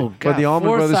 Nobody got Oh, paid. God. But the Allman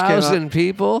Brothers came out 4,000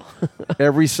 people?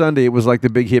 every Sunday. It was like the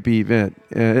big hippie event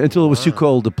until it was too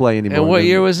cold to play anymore. And what Then-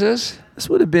 year was this? This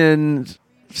would have been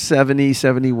 70,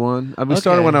 71. We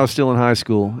started Okay. when I was still in high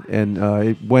school, and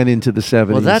it went into the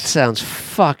 70s. Well, that sounds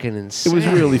fucking It insane. was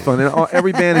really fun. And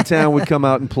every band in town would come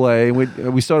out and play.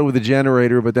 And we started with a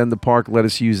generator, but then the park let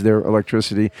us use their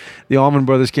electricity. The Allman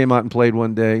Brothers came out and played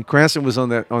one day. Cranston was on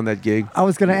that gig. I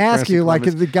was going to ask Cranston you, like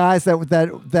Clements. the guys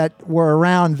that were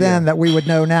around then that we would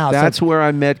know now. That's So, where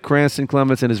I met Cranston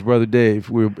Clements and his brother Dave.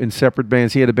 We were in separate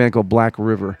bands. He had a band called Black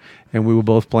River, and we were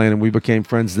both playing, and we became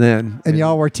friends then. and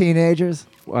y'all were teenagers.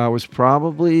 I was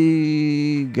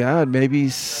probably, maybe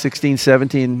 16,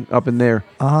 17 up in there.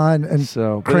 And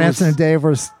So but it Cranston was and Dave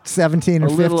were 17 or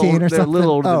 15 or they're something. a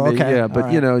little older oh, than me, okay. yeah. But,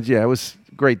 All right. it was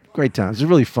great times. It was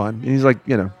really fun. And he's like,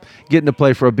 getting to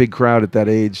play for a big crowd at that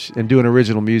age and doing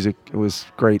original music, it was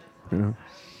great,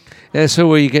 Yeah, so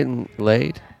were you getting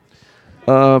laid?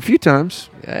 A few times.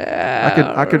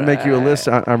 Yeah, I could make you a list.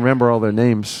 I remember all their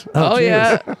names. Oh, geez.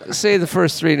 yeah. Say the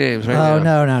first three names right Oh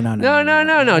now.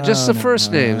 no! Just the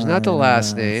first names, not the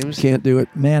last names. Can't do it.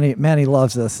 Manny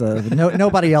loves this.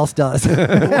 Nobody else does.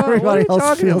 Everybody what are you else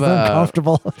talking feels about?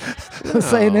 uncomfortable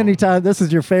saying anytime this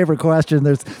is your favorite question.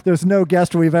 There's no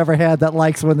guest we've ever had that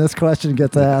likes when this question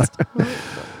gets asked.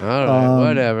 All right,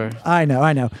 whatever. I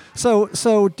know.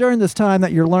 So during this time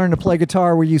that you're learning to play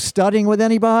guitar, were you studying with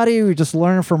anybody? Were you just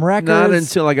learning from records? Not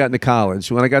until I got into college.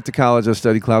 When I got to college, I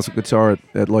studied classical guitar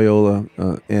at Loyola,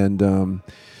 and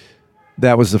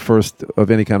that was the first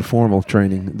of any kind of formal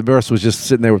training. The rest was just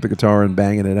sitting there with the guitar and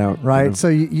banging it out. Right. So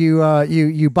you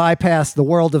bypassed the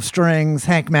world of strings.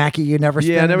 Hank Mackey. You never.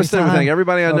 Yeah, I never studied with Hank.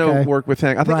 Everybody I know Okay. worked with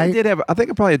Hank. I think I Right. did have. I think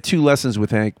I probably had 2 lessons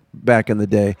with Hank back in the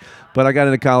day. But I got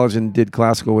into college and did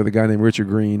classical with a guy named Richard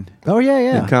Green, Oh yeah.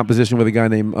 and composition with a guy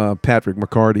named Patrick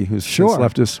McCarty, who's Sure. since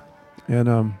left us.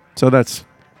 And so that's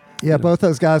Yeah, both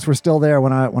those guys were still there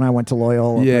when I went to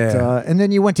Loyola. Yeah. But, and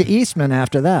then you went to Eastman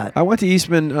after that. I went to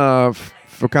Eastman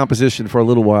for composition for a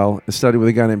little while and studied with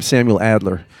a guy named Samuel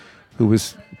Adler, who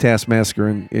was Taskmaster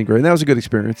in grade. And that was a good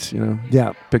experience,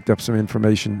 Yeah, Picked up some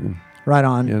information, right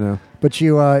on. and, But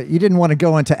you didn't want to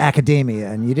go into academia,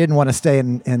 and you didn't want to stay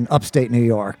in upstate New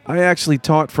York. I actually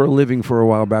taught for a living for a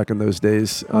while back in those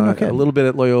days. Oh, no A kidding. little bit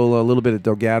at Loyola, a little bit at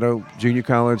Delgado Junior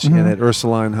College, Mm-hmm. and at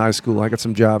Ursuline High School. I got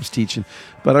some jobs teaching.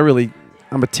 But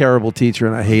I'm a terrible teacher,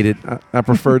 and I hate it. I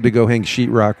preferred to go hang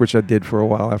sheetrock, which I did for a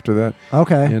while after that.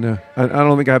 Okay. I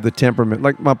don't think I have the temperament.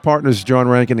 Like my partners, John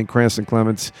Rankin and Cranston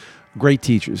Clements, great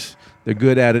teachers. They're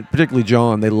good at it, particularly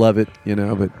John. They love it,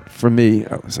 But for me,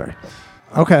 sorry.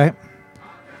 Okay.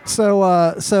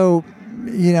 So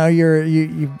you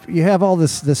have all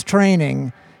this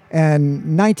training,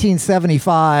 and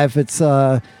 1975. It's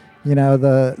the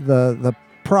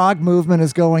prog movement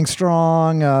is going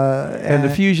strong, and the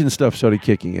fusion stuff started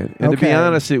kicking in. And to be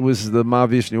honest, it was the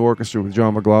Mahavishnu Orchestra with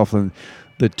John McLaughlin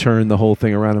that turned the whole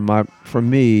thing around for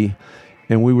me.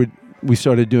 And we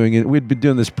started doing it. We'd been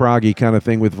doing this proggy kind of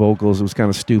thing with vocals. It was kind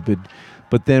of stupid.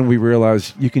 But then we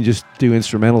realized you can just do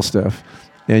instrumental stuff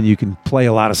and you can play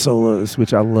a lot of solos,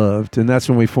 which I loved. And that's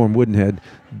when we formed Woodenhead,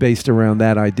 based around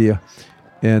that idea.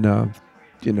 And,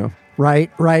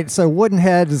 Right. So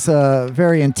Woodenhead is a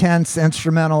very intense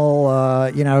instrumental,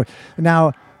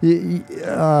 Now,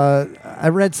 I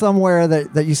read somewhere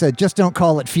that you said, just don't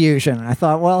call it fusion. I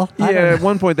thought, well... Yeah, at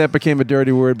one point that became a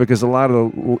dirty word because a lot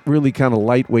of the really kind of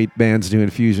lightweight bands doing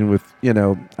fusion with,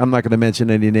 I'm not going to mention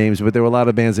any names, but there were a lot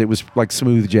of bands that was like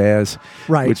smooth jazz,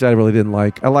 right, which I really didn't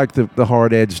like. I like the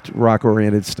hard-edged,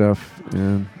 rock-oriented stuff.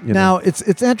 Now,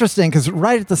 it's interesting because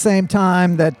right at the same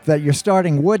time that you're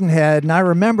starting Woodenhead, and I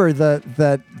remember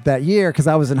that year because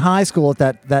I was in high school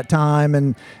at that time,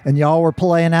 and y'all were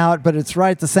playing out, but it's right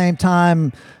at the same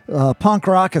time punk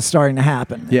rock is starting to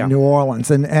happen in New Orleans,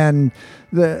 and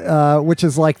the which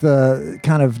is like the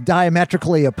kind of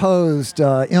diametrically opposed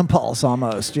impulse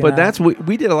almost. But that's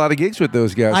we did a lot of gigs with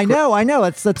those guys. I know.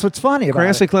 That's what's funny about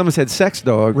Cranston it. Clemens had Sex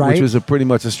Dog, right, which was pretty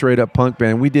much a straight up punk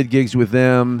band. We did gigs with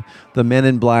them, the Men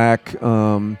in Black,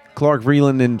 Clark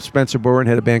Vreeland and Spencer Bourne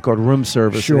had a band called Room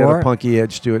Service. Sure. It had a punky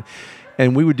edge to it.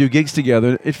 And we would do gigs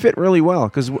together. It fit really well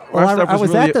because I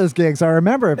was at those gigs. I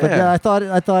remember it, but I thought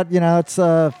it's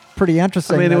pretty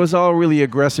interesting. I mean, it was all really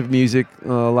aggressive music, a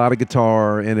lot of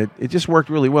guitar, and it just worked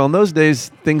really well. In those days,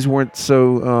 things weren't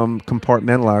so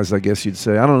compartmentalized, I guess you'd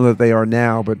say. I don't know that they are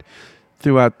now, but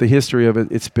throughout the history of it,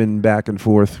 it's been back and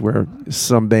forth where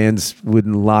some bands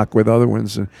wouldn't lock with other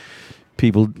ones. And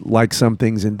people liked some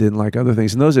things and didn't like other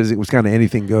things. In those days, it was kind of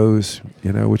anything goes,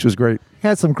 which was great.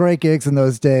 Had some great gigs in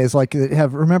those days. Like,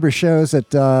 remember shows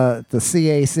at the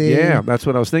CAC? Yeah, that's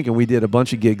what I was thinking. We did a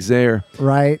bunch of gigs there.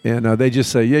 Right. And they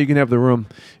just say, yeah, you can have the room.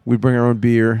 We bring our own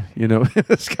beer.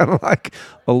 It's kind of like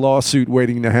a lawsuit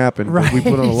waiting to happen. Right. We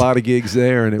put on a lot of gigs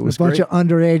there, and it was a bunch great. of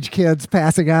underage kids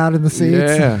passing out in the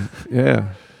seats.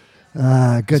 Yeah.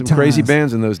 Good Some times. crazy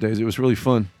bands in those days. It was really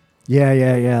fun.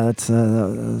 Yeah. That's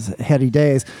those heady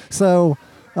days. So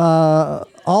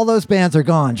all those bands are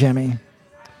gone, Jimmy.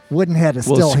 Woodenhead is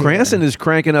still here. Cranston is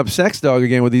cranking up Sex Dog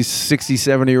again with these 60,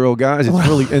 70-year-old guys. It's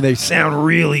really, and they sound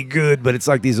really good, but it's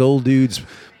like these old dudes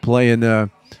playing, kind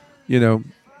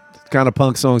of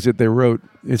punk songs that they wrote.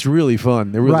 It's really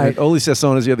fun. They're really right. Oli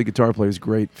Sasson is the other guitar player. He's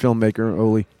great. Filmmaker,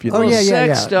 Oli.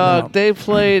 Sex Dog, no. they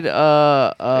played...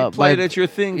 played at your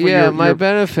thing. For my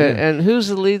benefit. Yeah. And who's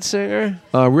the lead singer?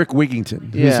 Rick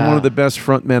Wigington. He's one of the best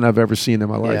frontmen I've ever seen in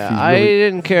my life. Yeah, I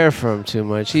didn't care for him too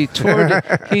much. He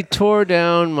tore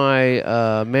down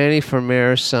my Manny for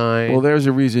Mayor sign. Well, there's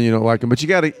a reason you don't like him, but you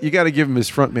got to give him his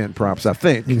frontman props. I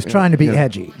think he was trying to be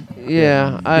edgy.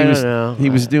 Yeah, I don't know. He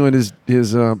was doing his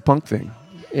punk thing.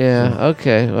 Yeah.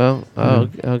 Okay. Well.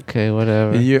 Okay.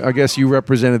 Whatever. And I guess you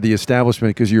represented the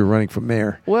establishment because you were running for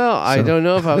mayor. Well, I don't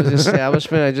know if I was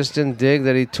establishment. I just didn't dig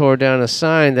that he tore down a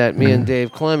sign that me and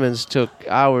Dave Clemens took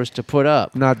hours to put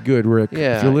up. Not good, Rick.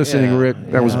 Yeah. If you're listening, Rick,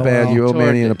 that was bad. You owe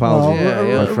Manny an apology,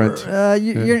 my friend.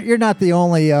 You're not the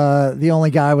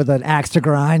only guy with an axe to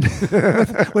grind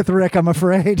with Rick, I'm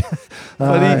afraid.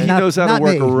 But he knows how to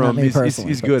work a room.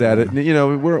 He's good at it.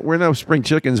 And, we're no spring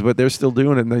chickens, but they're still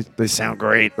doing it, and they sound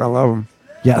great. I love them.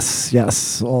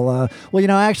 Yes. Well,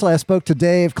 actually, I spoke to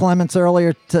Dave Clements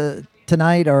earlier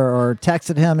tonight, or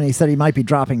texted him, and he said he might be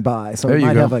dropping by, so he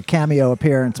might have a cameo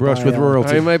appearance. Brush with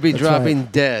royalty. Or he might be dropping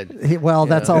dead.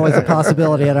 That's always a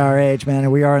possibility at our age, man,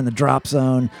 and we are in the drop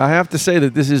zone. I have to say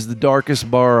that this is the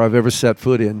darkest bar I've ever set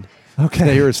foot in.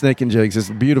 Okay. Here at Snake and Jake's. It's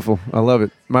beautiful. I love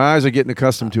it. My eyes are getting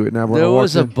accustomed to it now. There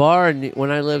was a bar, when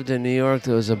I lived in New York,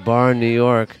 there was a bar in New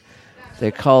York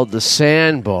they called the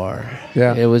Sand Bar.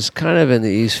 Yeah. It was kind of in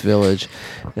the East Village,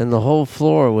 and the whole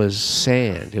floor was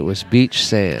sand. It was beach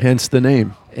sand. Hence the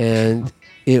name. And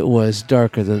it was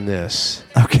darker than this.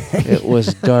 Okay. It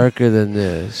was darker than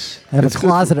this. I have a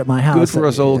closet at my house. Good for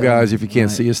us old guys if you can't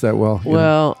see us that well.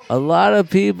 Well, a lot of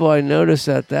people I noticed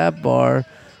at that bar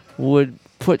would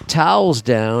put towels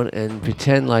down and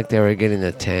pretend like they were getting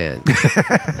a tan.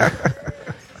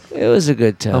 It was a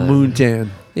good time. A moon tan.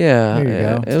 Yeah, there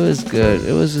you go. It was good.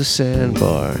 It was a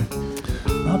sandbar.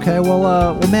 Okay,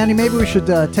 well, Manny, maybe we should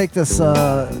take this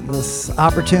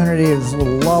opportunity, this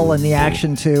little lull in the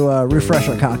action to refresh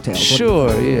our cocktails.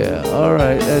 Sure, yeah. All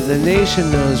right. The nation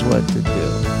knows what to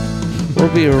do.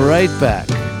 We'll be right back.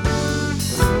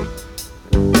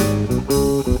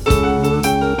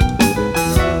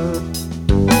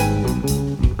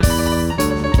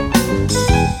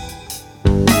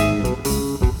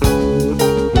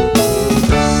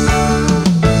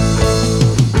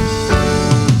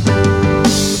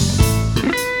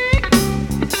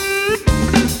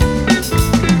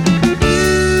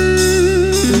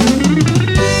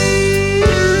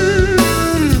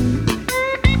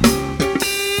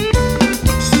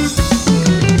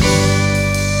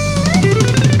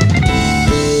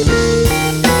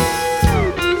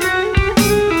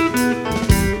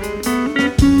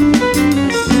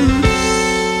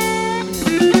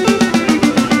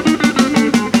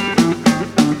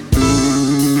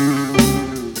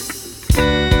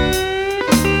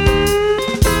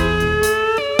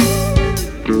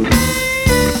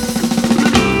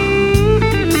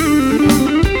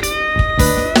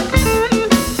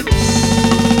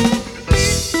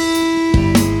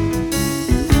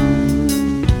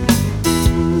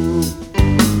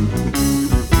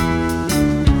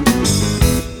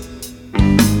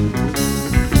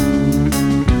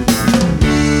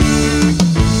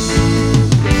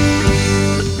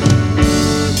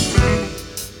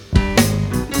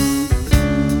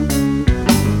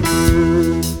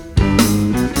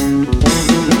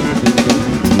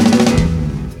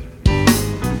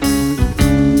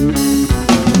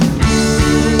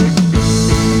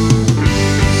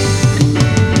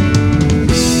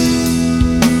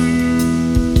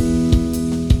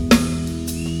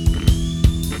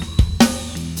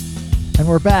 And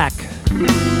we're back.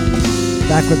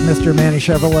 Back with Mr. Manny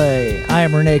Chevrolet. I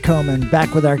am Renee Coman,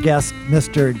 back with our guest,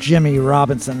 Mr. Jimmy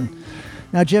Robinson.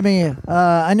 Now, Jimmy,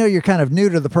 I know you're kind of new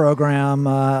to the program.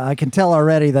 I can tell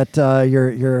already that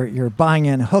you're buying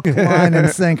in hook, line, and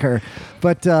sinker.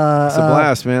 But It's a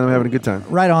blast, man. I'm having a good time.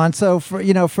 right on. So for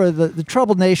the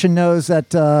Troubled Nation knows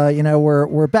that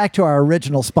we're back to our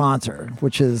original sponsor,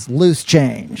 which is Loose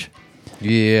Change.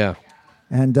 Yeah.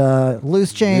 And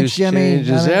Loose Change, Loose Jimmy. change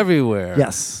is everywhere.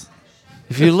 Yes.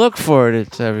 If you look for it,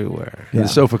 it's everywhere. And the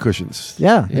sofa cushions.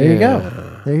 Yeah. There you Yeah.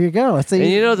 go. There you go. It's And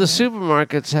you know, the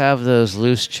supermarkets have those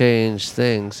loose change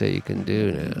things that you can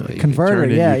do now. You can converter.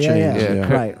 turn in Yeah, your yeah, change, yeah.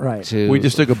 yeah. Right. to We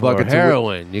just took a for bucket to-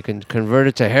 heroin. You can convert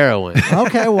it to heroin.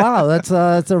 Okay. Wow. That's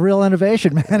a real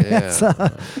innovation, man. Yeah. That's,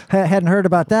 hadn't heard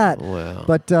about that. Well.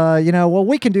 But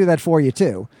we can do that for you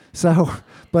too. So.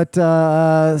 But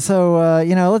let's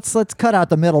cut out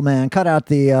the middleman. Cut out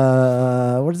the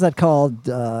what is that called?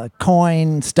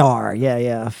 Coinstar.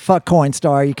 Yeah. Fuck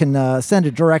Coinstar. You can send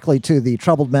it directly to the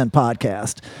Troubled Men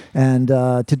podcast. And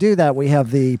to do that, we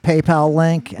have the PayPal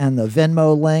link and the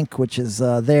Venmo link, which is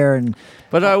there. And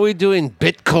But are we doing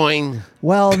Bitcoin?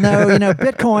 well, no,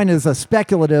 Bitcoin is a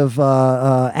speculative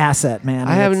asset, man.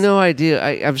 I have It's- no idea.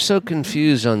 I'm so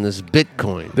confused on this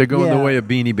Bitcoin. They're going Yeah. the way of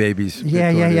Beanie Babies.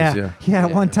 Yeah. Bitcoin is, Yeah.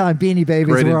 One time, Beanie Babies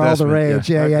Great were all the investment, rage.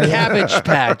 Yeah. Cabbage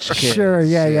Patch Kids. Sure.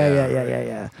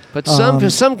 Yeah. But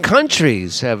some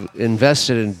countries have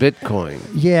invested in Bitcoin.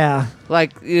 Yeah.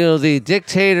 Like, the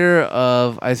dictator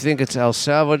of, I think it's El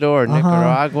Salvador or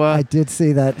Nicaragua, I did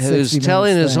see that. who's 60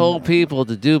 telling Minutes his thing. whole people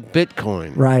to do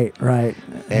Bitcoin. Right.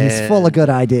 He's And- full of good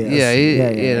ideas.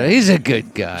 Yeah, he's a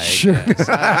good guy. I Sure. guess.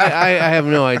 I have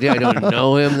no idea. I don't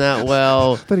know him that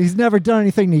well. But he's never done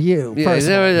anything to you. Yeah, he's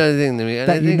personally. never done anything to me. And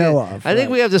That I you think know of, I think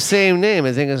right. we have the same name.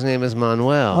 I think his name is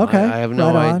Manuel. Okay. I have no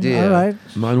right on. idea. All right.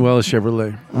 Manuel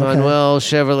Chevrolet. Manuel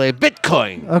Chevrolet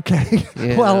Bitcoin. Okay.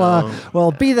 You well,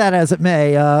 know. be that as it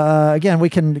may, again, we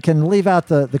can leave out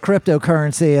the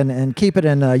cryptocurrency and keep it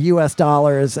in U.S.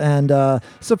 dollars and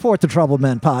support the Troubled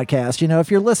Men podcast. If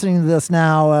you're listening to this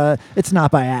now, it's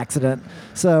not by accident.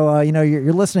 So,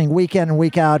 you're listening week in and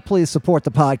week out. Please support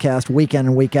the podcast week in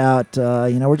and week out.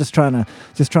 We're just trying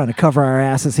to cover our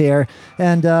asses here,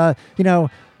 and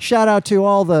shout out to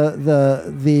all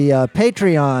the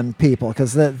Patreon people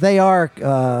because they are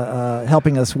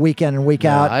helping us week in and week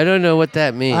out. I don't know what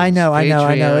that means. I know.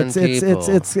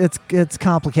 Patreon It's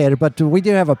complicated, but we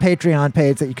do have a Patreon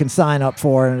page that you can sign up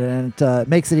for, and it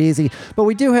makes it easy. But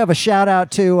we do have a shout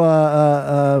out to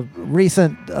a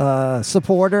recent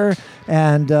supporter,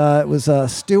 and it was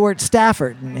Stuart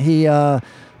Stafford, and he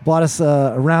bought us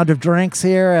a round of drinks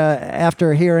here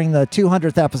after hearing the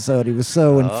 200th episode. He was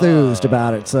so enthused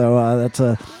about it. So that's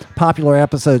a popular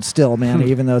episode still, man,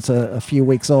 even though it's a few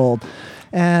weeks old.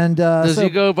 And Does he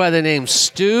go by the name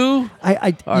Stu?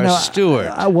 Or Stuart?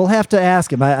 I will have to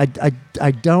ask him.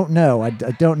 I don't know. I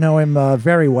don't know him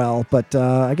very well, but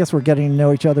I guess we're getting to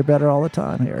know each other better all the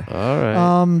time here. All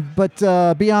right.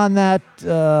 But beyond that,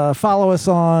 follow us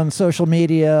on social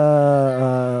media,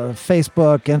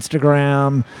 Facebook,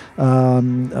 Instagram.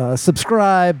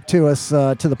 Subscribe to us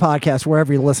to the podcast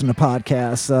wherever you listen to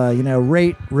podcasts.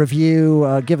 Rate,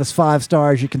 review, give us 5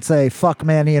 stars. You can say "fuck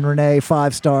Manny and Renee"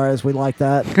 5 stars. We like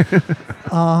that.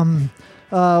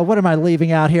 What am I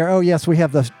leaving out here? Oh yes, we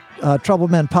have the Troubled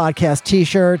Men podcast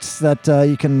T-shirts that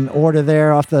you can order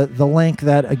there off the link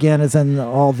that again is in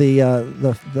all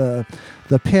the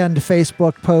pinned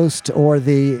Facebook post or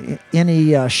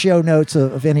any show notes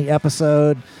of any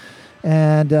episode.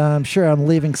 And I'm sure I'm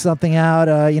leaving something out.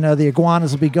 The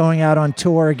Iguanas will be going out on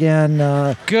tour again.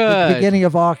 Good. Beginning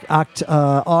of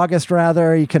August,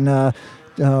 rather. You can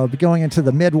be going into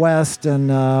the Midwest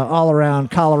and all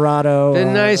around Colorado.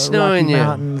 Been nice Rocky knowing you.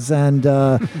 Mountains, and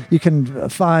you can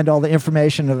find all the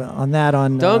information on that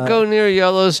on Don't go near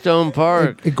Yellowstone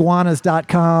Park.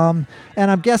 iguanas.com. And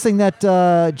I'm guessing that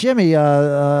Jimmy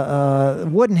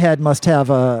Woodenhead must have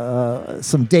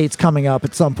some dates coming up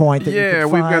at some point. That you Yeah,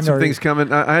 can we've find got some or- things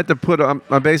coming. I had to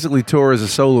I basically tour as a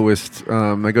soloist.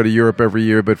 I go to Europe every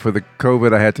year, but for the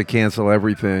COVID, I had to cancel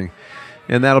everything.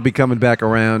 And that'll be coming back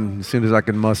around as soon as I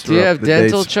can muster Do you up have the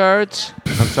dental dates. charts?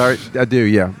 I'm sorry, I do.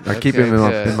 Yeah, I keep Okay, him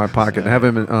good. in my pocket. I have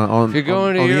him on If you're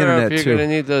going on to the Europe, internet you're too. going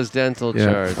to need those dental Yeah,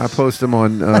 charts. I post them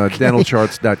on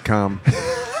dentalcharts.com.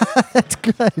 That's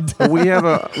good.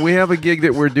 we have a gig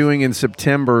that we're doing in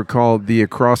September called the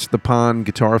Across the Pond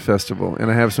Guitar Festival,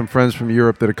 and I have some friends from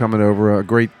Europe that are coming over. A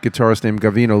great guitarist named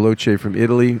Gavino Loce from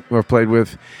Italy, who I've played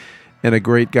with, and a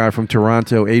great guy from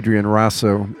Toronto, Adrian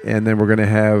Rosso. And then we're going to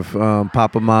have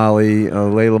Papa Molly,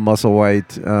 Layla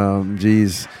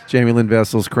Musselwhite, Jamie Lynn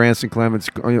Vessels, Cranston Clements,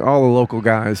 all the local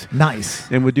guys. Nice.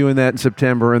 And we're doing that in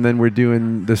September, and then we're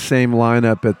doing the same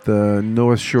lineup at the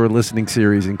North Shore Listening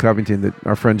Series in Covington that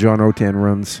our friend John Otan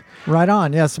runs. Right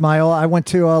on. Yes, I went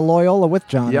to Loyola with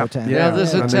John Yep. Otan. Yeah. Now,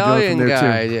 this and they go from Italian there,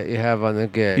 guy too. that you have on the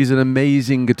gig. He's an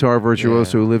amazing guitar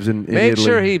virtuoso Yeah. who lives in Make Italy.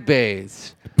 sure he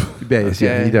bathes. He bathes,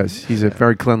 yeah, Okay. he does. He's a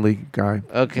very cleanly guy.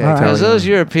 Okay, All right. because those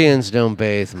Europeans don't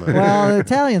bathe much. Well, the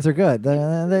Italians are good. They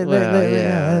Really?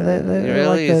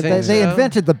 You think they so?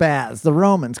 invented the baths. The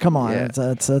Romans. Come on, Yeah.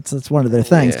 it's one of their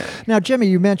things. Yeah. Now, Jimmy,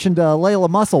 you mentioned Layla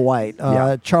Musselwhite,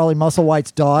 Yeah. Charlie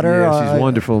Musselwhite's daughter. Yeah, she's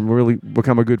wonderful and really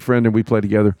become a good friend, and we play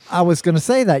together. I was going to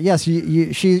say that. Yes,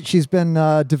 she's been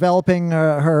developing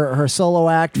her solo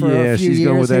act for Yeah, a few she's years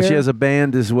going with that. here. She has a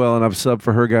band as well, and I've subbed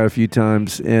for her guy a few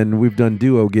times, and we've done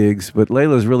duo gigs. But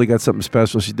Layla's really got something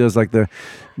special. She does like the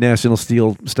National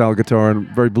Steel style guitar and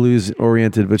very blues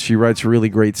oriented, but she writes really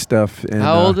great stuff. And,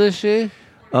 How old is she?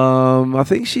 I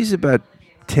think she's about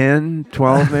 10,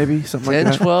 12 maybe, something 10,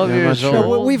 like that. 12 Yeah, I'm not years sure.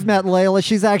 No, old. we've met Layla.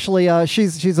 She's actually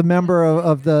she's a member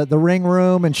of the Ring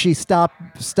Room, and she stopped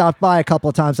by a couple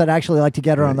of times. I'd actually like to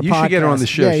get her on the You podcast. should get her on the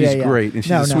show. Yeah, She's yeah. great, and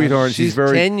she's No, a no. sweetheart. And She's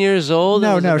very 10 years old.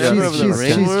 No, and no, was a member of the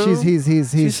Ring Room?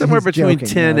 She's somewhere between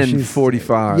joking, 10 you know, and she's-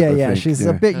 45. Yeah, I yeah, think. she's Yeah.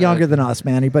 a bit younger than us,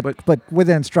 Manny, but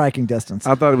within striking distance.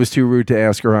 I thought it was too rude to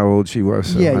ask her how old she was,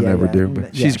 so Yeah, I yeah, never yeah. do.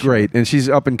 But Yeah, she's sure. great, and she's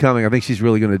up and coming. I think she's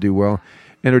really going to do well.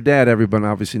 And her dad, everyone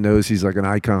obviously knows he's like an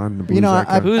icon. A blues know,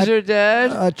 icon. Who's her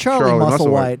dad? Charlie Charlie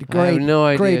Musselwhite, Musselwhite. I have great, no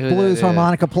idea great who that blues is.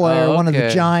 harmonica player, Oh, one of the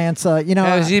okay. giants.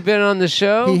 Has he been on the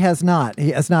show? He has not. He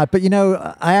has not. But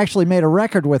I actually made a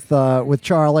record with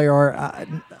Charlie, or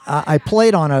I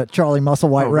played on a Charlie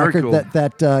Musselwhite Oh, very record cool.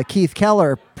 that Keith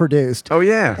Keller produced. Oh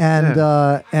yeah, And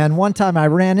yeah. and one time I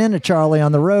ran into Charlie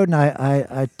on the road, and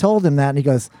I told him that, and he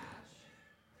goes,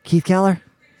 "Keith Keller."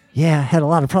 Yeah, I had a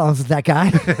lot of problems with that guy.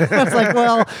 I was like,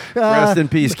 well, Rest in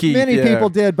peace, Keith. Many yeah. people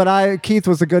did, but Keith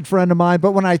was a good friend of mine.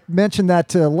 But when I mentioned that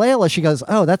to Layla, she goes,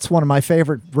 "Oh, that's one of my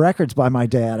favorite records by my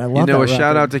dad. I love You know, that a shout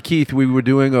record." out to Keith. We were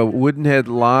doing a Woodenhead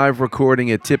live recording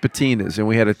at Tipitina's, and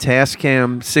we had a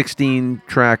Tascam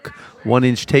 16-track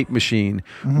 1-inch tape machine,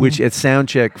 Mm-hmm. which at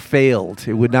soundcheck failed.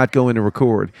 It would not go in to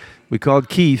record. We called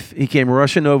Keith. He came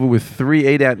rushing over with 3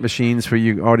 8-at machines, for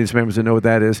you audience members that know what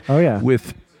that is. Oh, yeah.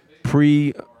 With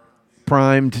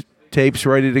pre-primed tapes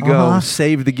ready to go. Uh-huh.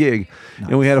 Saved the gig.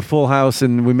 And we had a full house,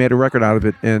 and we made a record out of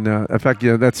it. And in fact,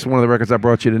 that's one of the records I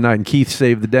brought you tonight. And Keith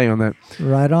saved the day on that.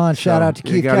 Right on. Shout So, out to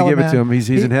you Keith gotta Keller, give it man. to him. He's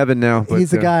in heaven now. But,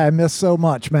 He's a guy I miss so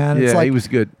much, man. It's Yeah, like he was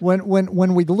good.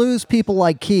 when we lose people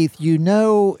like Keith, you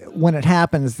know when it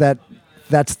happens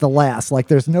that's the last. Like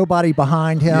there's nobody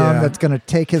behind him Yeah. that's going to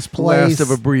take his place. Last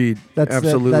of a breed. That's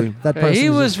Absolutely. That Hey, person he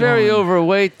is was just very gone.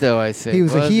 overweight, though, I think. He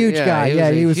was a wasn't huge guy.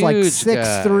 Yeah, he was like huge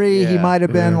 6'3". guy. He Yeah. might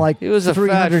have been Yeah. like He was a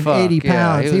fat 380 fuck. Yeah,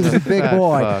 pounds. He was a big fat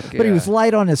boy, fuck, but he was yeah.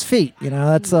 light on his feet. You know,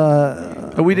 that's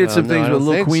We did some no, things I with don't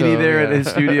Lil think Queenie so, there at yeah. his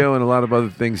studio and a lot of other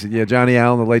things. Yeah, Johnny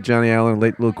Allen, the late Johnny Allen,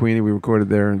 late Lil Queenie, we recorded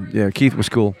there. And yeah, Keith was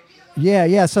cool.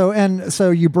 yeah.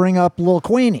 So you bring up Lil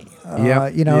Queenie.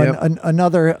 Yep, You know, yep.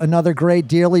 another great,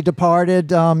 dearly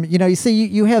departed. You see,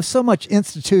 you have so much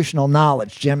institutional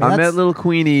knowledge, Jimmy. I That's- met Little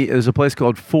Queenie. There's a place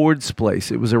called Ford's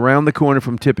Place. It was around the corner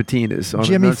from Tipitina's. on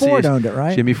Jimmy Ford Annunciation- owned it,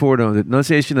 right? Jimmy Ford owned it.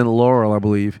 Annunciation and Laurel, I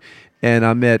believe. And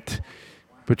I met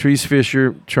Patrice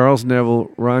Fisher, Charles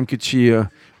Neville, Ron Cuccia,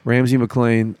 Ramsey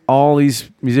McLean, all these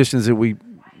musicians that we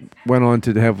went on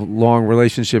to have long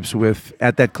relationships with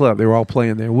at that club. They were all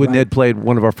playing there. Woodenhead Right. played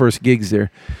one of our first gigs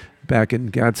there back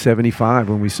in, 75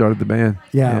 when we started the band.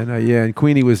 Yeah. And, and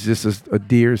Queenie was just a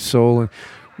dear soul. And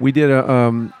we did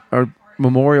a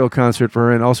memorial concert for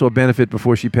her and also a benefit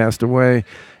before she passed away.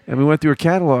 And we went through her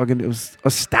catalog, and it was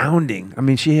astounding. I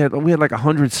mean, we had like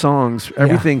 100 songs,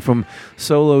 everything from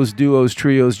solos, duos,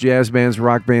 trios, jazz bands,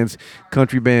 rock bands,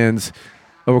 country bands,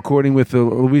 a recording with the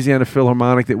Louisiana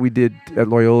Philharmonic that we did at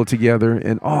Loyola together,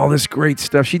 and all this great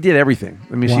stuff. She did everything.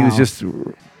 I mean, she was Wow. just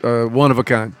one of a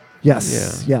kind.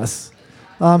 Yes, yes.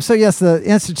 So yes, the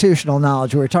institutional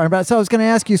knowledge we were talking about. So I was going to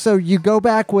ask you. So you go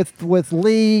back with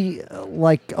Lee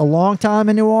like a long time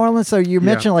in New Orleans. So you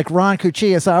mentioned like Ron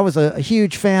Cuccia. So I was a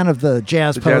huge fan of the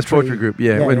jazz The poetry. Jazz Poetry Group,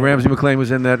 yeah. When Ramsey McLean was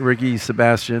in that, Ricky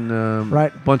Sebastian,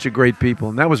 Right. bunch of great people.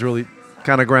 And that was really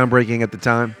kind of groundbreaking at the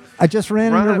time. I just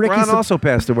ran into Ricky. Ron also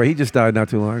passed away. He just died not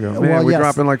too long ago. Man, Well, we're yes.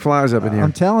 dropping like flies up in here.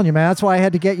 I'm telling you, man. That's why I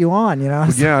had to get you on. You know.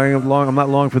 Yeah, I'm not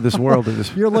long for this world. To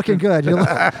just, You're looking good.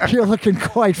 You're looking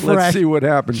quite fresh. let's see what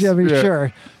happens. Jimmy, Yeah.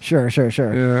 sure.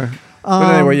 Yeah.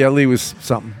 But anyway, yeah, Lee was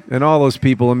something. And all those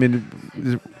people, I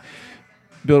mean,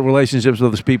 built relationships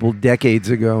with those people decades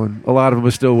ago, and a lot of them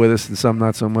are still with us, and some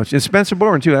not so much. And Spencer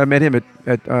Bourne too. I met him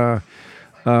at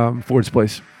Ford's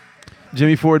place.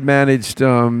 Jimmy Ford managed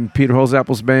Peter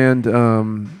Holzappel's band.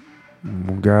 Oh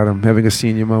God, I'm having a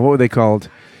senior moment. What were they called?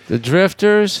 The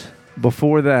Drifters?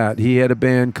 Before that, he had a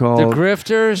band called The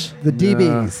Grifters? The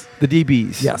DBs. The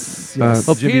DBs. Yes.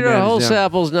 Well, Jimmy Peter managed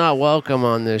them. Holzappel's not welcome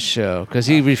on this show because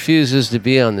he refuses to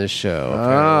be on this show. Oh,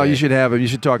 apparently. you should have him. You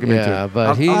should talk him into Yeah, it. but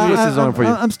I'll he- twist his arm for you.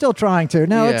 I'm still trying to.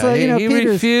 No, Yeah, it's he Peter's.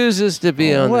 refuses to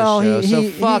be on well, this show, so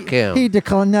fuck him. He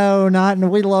declined. No, not. And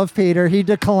we love Peter. He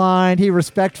declined. He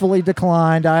respectfully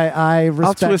declined. I I'll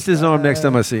respect. twist his arm next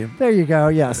time I see him. There you go.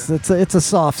 Yes, it's a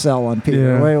soft sell on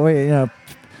Peter. Yeah. Wait,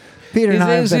 Peter he and I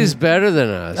have thinks been, he's better than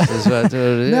us. Is what it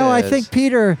is. No, I think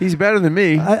Peter. He's better than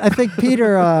me. I think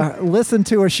Peter listened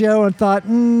to a show and thought,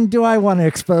 do I want to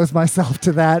expose myself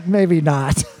to that? Maybe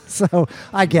not. So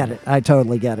I get it. I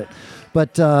totally get it.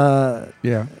 But Yeah.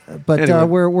 Anyway. Anyway.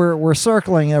 We're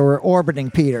circling. We're orbiting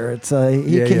Peter. It's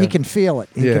he can feel it.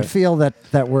 He Yeah. can feel that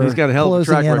we're He's got a hell of a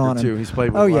closing track in record on him. too. He's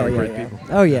played with Oh a yeah, lot of yeah, great yeah. people.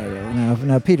 Oh yeah.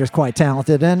 No, Peter's quite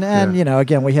talented, and Yeah.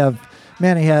 again we have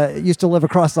Manny used to live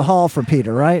across the hall from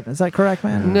Peter, right? Is that correct,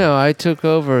 man? No, I took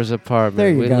over his apartment. There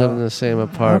you we go. live in the same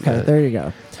apartment. Okay, there you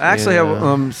go. I actually Yeah.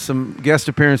 have some guest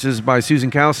appearances by Susan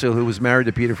Cowsill, who was married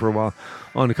to Peter for a while,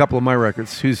 on a couple of my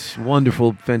records. Who's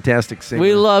wonderful, fantastic singer.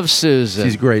 We love Susan.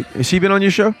 She's great. Has she been on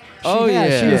your show? Oh, She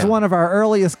yeah. was one of our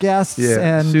earliest guests, Yeah,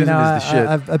 and Susan is the I, shit.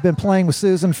 I've been playing with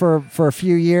Susan for a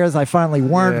few years. I finally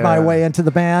wormed my Yeah. way into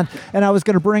the band, and I was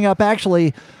going to bring up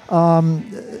actually, one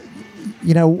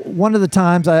of the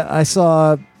times I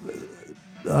saw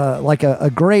like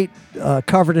a great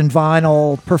covered in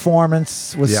vinyl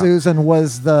performance with Yeah. Susan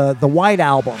was the White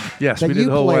Album. Yes, that we did you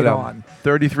the whole played White on. Album.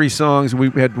 33 songs. We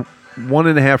had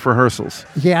 1.5 rehearsals.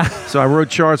 Yeah. So I wrote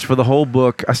charts for the whole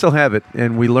book. I still have it,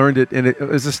 and we learned it, and it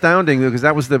was astounding because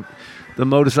that was the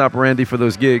modus operandi for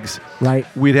those gigs. Right.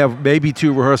 We'd have maybe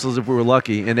 2 rehearsals if we were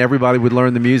lucky, and everybody would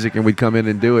learn the music, and we'd come in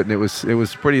and do it, and it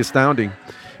was pretty astounding.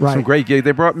 Right. Some great gigs.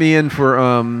 They brought me in for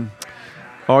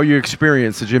All Your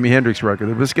Experience, the Jimi Hendrix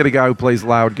record. Let's get a guy who plays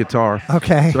loud guitar.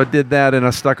 Okay. So I did that, and I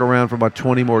stuck around for about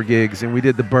 20 more gigs, and we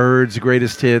did the Byrds,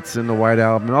 Greatest Hits, and the White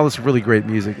Album, and all this really great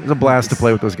music. It was a blast to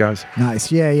play with those guys.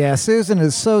 Nice. Yeah. Susan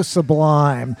is so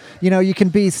sublime. You can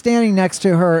be standing next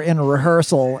to her in a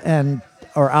rehearsal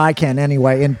or I can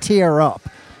anyway, and tear up.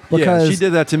 Because Yeah, she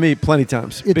did that to me plenty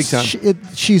times, big time.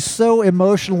 She's so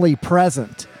emotionally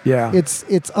present. Yeah. It's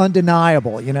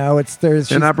undeniable. And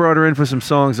I brought her in for some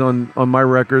songs on my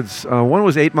records. One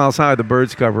was 8 Miles High, the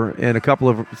Byrds cover, and a couple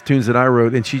of tunes that I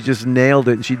wrote, and she just nailed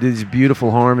it. And she did these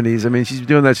beautiful harmonies. I mean, she's been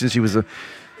doing that since she was I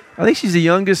think she's the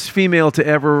youngest female to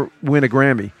ever win a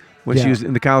Grammy when she Yeah. was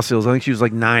in the Cowsills. I think she was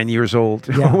like 9 years old,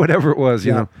 Yeah. or whatever it was,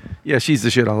 you Yeah. know. Yeah, she's the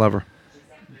shit. I love her.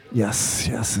 Yes.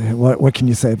 What can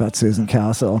you say about Susan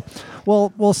Cowsill?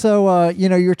 Well. So you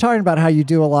were talking about how you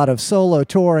do a lot of solo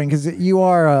touring because you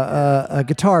are a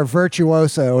guitar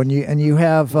virtuoso, and you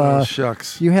have Oh,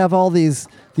 shucks. you have all these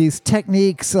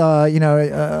techniques. A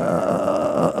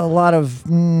lot of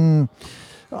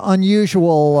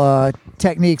unusual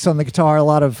techniques on the guitar. A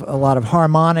lot of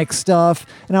harmonic stuff.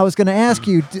 And I was going to ask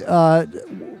you,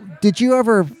 did you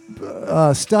ever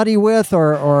study with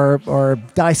or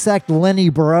dissect Lenny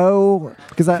Breau?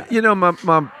 Because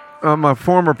my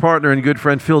former partner and good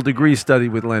friend Phil DeGree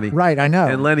studied with Lenny. Right, I know.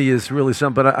 And Lenny is really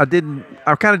something, but I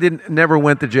never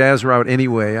went the jazz route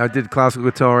anyway. I did classical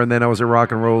guitar, and then I was a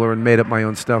rock and roller and made up my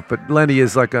own stuff. But Lenny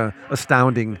is like a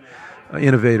astounding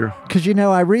innovator. Because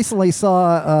I recently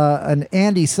saw an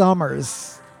Andy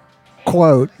Summers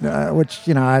quote, which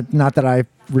not that I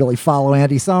really follow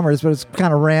Andy Summers, but it's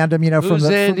kind of random, from Who's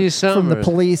Andy from the Summers?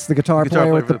 Police, the guitar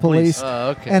player with the Police.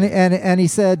 Oh, okay. And he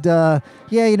said,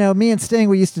 me and Sting,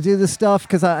 we used to do this stuff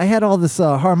because I had all this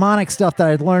harmonic stuff that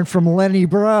I'd learned from Lenny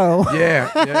Breau. Yeah.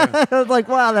 I was like,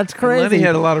 wow, that's crazy. Lenny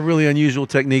had a lot of really unusual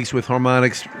techniques with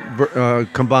harmonics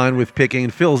combined with picking.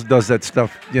 And Phil does that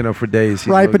stuff, for days. He's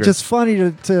Right, really but great. just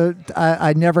funny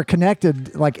I never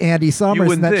connected like Andy Summers and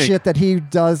wouldn't that think. shit that he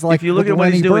does like if you look with at what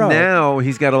Lenny he's doing Breau. now,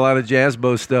 he's got a lot of jazz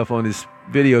bow stuff on his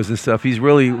videos and stuff. He's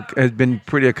really has been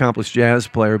pretty accomplished jazz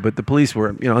player, but the Police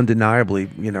were, undeniably,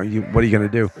 what are you going to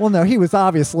do? Well, no, he was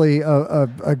obviously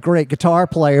a great guitar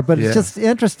player, but Yeah. it's just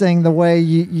interesting the way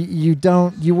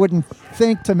you wouldn't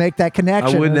think to make that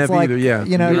connection. I wouldn't It's have like, either, yeah.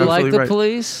 You You're like absolutely the right.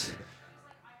 Police?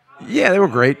 Yeah, they were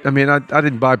great. I mean, I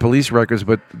didn't buy Police records,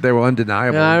 but they were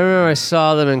undeniable. Yeah, I remember I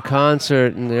saw them in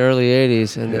concert in the early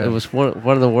 '80s, and Yeah. it was one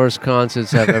of the worst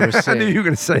concerts I've ever I knew seen. you were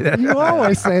going to say that. You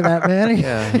always say that, man.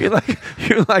 Yeah.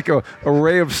 You're like a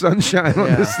ray of sunshine on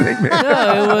Yeah. this thing, man.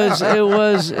 No,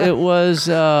 it was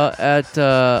at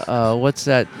what's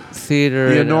that theater?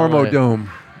 The in Enormo LA? Dome.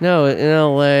 No, in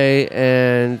LA,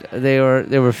 and they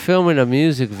were filming a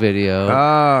music video.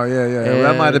 Oh, yeah. That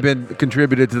And- might have been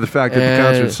contributed to the fact that the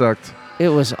concert and- sucked. It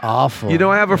was awful. You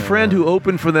know, I have a friend who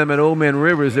opened for them at Old Man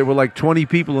Rivers. There were like 20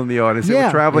 people in the audience. They Yeah.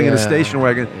 were traveling in a Yeah. station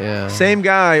wagon. Yeah. Same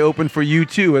guy opened for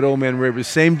U2 at Old Man Rivers.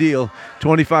 Same deal.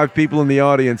 25 people in the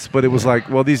audience. But it was like,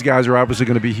 well, these guys are obviously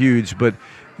going to be huge. But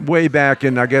way back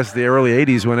in, I guess, the early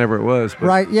 80s, whenever it was. But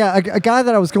Right, yeah. A guy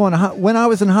that I was going to when I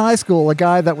was in high school, a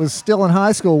guy that was still in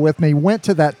high school with me went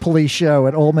to that Police show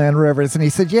at Old Man Rivers, and he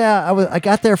said, "Yeah, I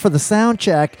got there for the sound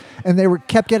check, and they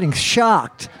kept getting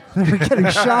shocked." They were getting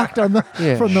shocked on the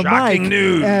Yeah. from the Shocking mic,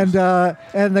 news.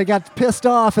 and they got pissed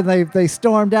off, and they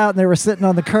stormed out, and they were sitting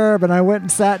on the curb, and I went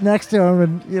and sat next to him,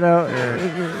 and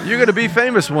You're going to be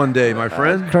famous one day, my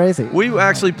friend. crazy. We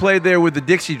actually played there with the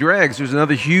Dixie Dregs. There's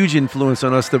another huge influence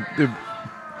on us. The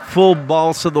full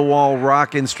balls to the wall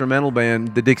rock instrumental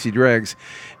band, the Dixie Dregs.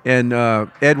 And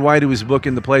Ed White, who was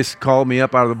booking the place, called me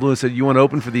up out of the blue and said, "You want to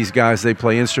open for these guys? They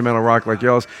play instrumental rock like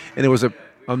yours." And it was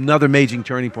another major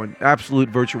turning point. Absolute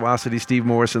virtuosity. Steve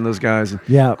Morrison, those guys.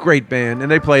 Yeah. Great band.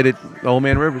 And they played at Old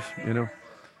Man Rivers,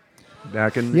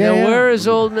 back in... Yeah. Now, where is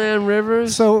Old Man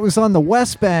Rivers? So it was on the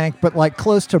West Bank, but like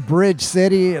close to Bridge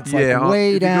City. It's like Yeah, way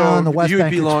if you go down on the West UP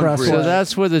Bank Long Expressway. Bridge. So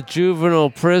that's where the juvenile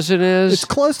prison is. It's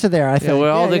close to there, I think. Yeah, where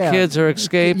all Yeah, the yeah. kids are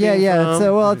escaping. Yeah. from.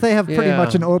 So well, they have pretty Yeah.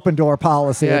 much an open door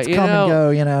policy. Yeah, It's come and go.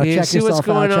 You Check see yourself what's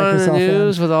going out. Check on in the yourself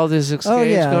news in. with all these escapes Oh,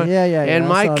 yeah, going. yeah, And I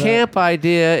my saw that. camp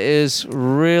idea is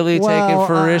really taking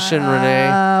fruition, Renee.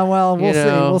 Well, we'll You see.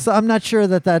 know. We'll see. I'm not sure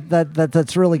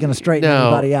that's really going to straighten No,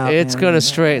 anybody out. it's man. going to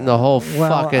straighten the whole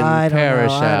Well, fucking I don't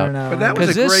parish know, I out. don't know. But that was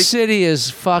Because a this great... city is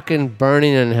fucking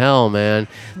burning in hell, man.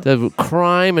 The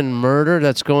crime and murder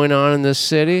that's going on in this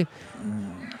city,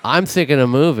 I'm thinking of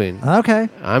moving. Okay.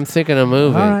 I'm thinking of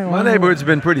moving. All right. My well, neighborhood's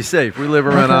been pretty safe. We live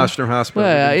around Okay. Oshner Hospital.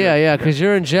 Well, yeah, because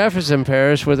you're in Jefferson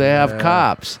Parish where they have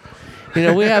cops. You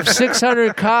know, we have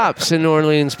 600 cops in New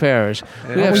Orleans Parish.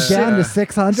 We Are have we Yeah. down to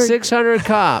 600? 600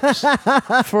 cops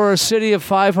for a city of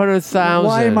 500,000.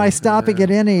 Why am I stopping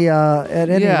at any Yeah,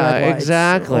 red lights?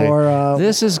 exactly. Or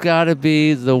This has got to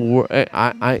be the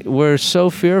we're so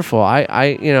fearful.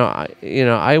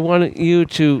 I want you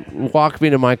to walk me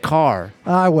to my car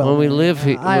I will. when we live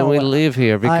here. I When we will. live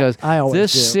here, because I always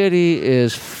this do. city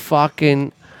is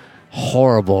fucking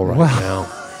horrible right now.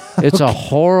 It's a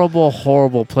horrible,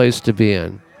 horrible place to be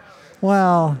in.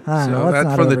 Well, I don't So know. Let's that's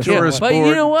not from the overstate tourist it. But you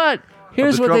board know what?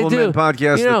 Here's the what they Trouble do. Men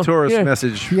podcast, You know, the tourist here-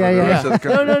 message. for Yeah, the yeah. rest of the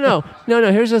country.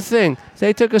 No. Here's the thing.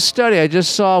 They took a study. I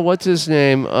just saw what's his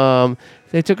name.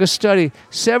 They took a study.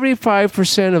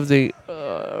 75% of the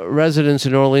residents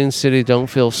in Orleans City don't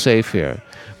feel safe here.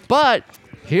 But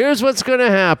here's what's going to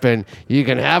happen. You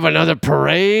can have another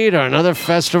parade or another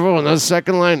festival, another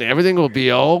second line. Everything will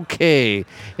be okay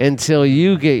until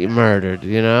you get murdered.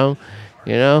 You know.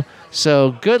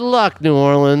 So good luck, New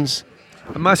Orleans.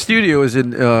 My studio is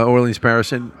in Orleans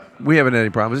Parish, and we haven't had any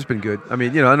problems. It's been good. I mean,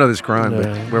 I know there's crime, but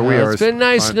where we are, It's been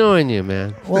nice fine. knowing you,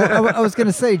 man. Well, I was going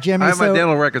to say, Jimmy. I have my so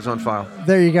dental records on file.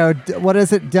 there you go. What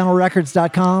is it?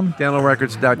 Dentalrecords.com.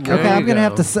 Dentalrecords.com. There Okay, you I'm gonna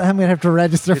go. I'm gonna have to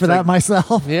register for It's that like-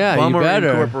 myself. Yeah, you Bummer better.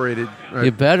 Incorporated. Right.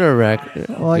 You better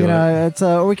Well, it's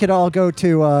we could all go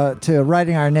to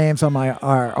writing our names on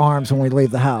our arms when we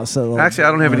leave the house. So Actually,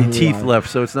 I don't have any who we teeth are. left,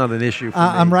 so it's not an issue. For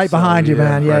I'm me. right So, behind you,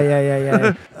 man. right.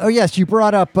 Yeah. Oh yes, you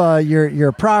brought up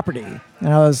your property,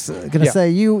 and I was gonna Yeah. say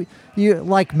you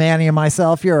like Manny and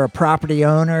myself. You're a property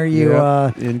owner. You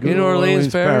Yeah. in good In Orleans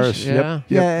Parish, Yep. yeah. Yep.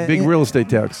 Yeah, Big and- real estate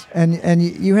tax. and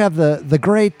you have the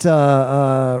great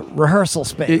rehearsal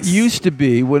space. It used to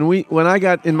be when I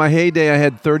got in my heyday, I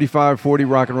had 35, 40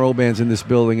 rock and roll bands in this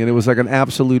building, and it was like an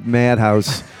absolute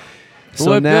madhouse.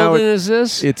 So What now building is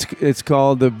this? it's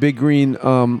called the Big Green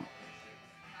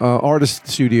Artist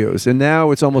Studios, and now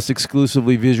it's almost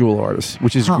exclusively visual artists,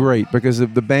 which is Huh. great because the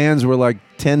bands were like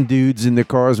 10 dudes in their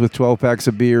cars with 12 packs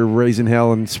of beer, raising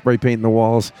hell and spray painting the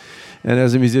walls. And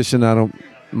as a musician, I don't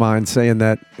mine saying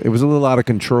that it was a little out of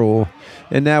control.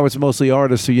 And now it's mostly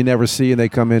artists who you never see, and they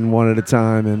come in one at a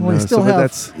time. And Well, you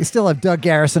still have Doug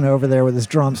Garrison over there with his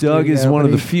drums. Doug is one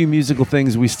of the few musical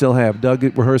things we still have. Doug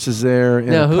rehearses there. And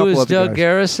Now, a who couple is other Doug guys.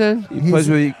 Garrison? He plays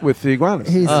with the Iguanas.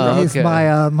 He's okay.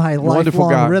 my Wonderful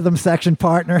lifelong guy. rhythm section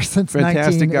partner since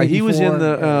Fantastic guy. 1984. He was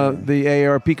in the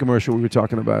AARP commercial we were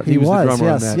talking about. He was the drummer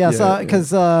yes, on that. yes, Yeah,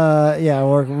 because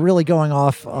we're really going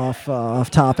off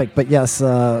topic, but yes,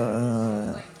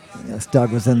 yes,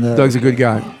 Doug was in the. Doug's a good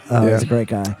guy. He's a great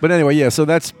guy. But anyway, yeah, so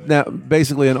that's now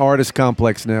basically an artist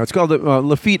complex now. It's called the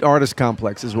Lafitte Artist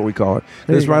Complex is what we call it.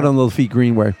 There It's you right go. on the Lafitte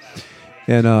Greenway.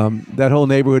 And that whole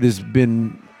neighborhood has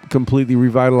been completely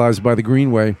revitalized by the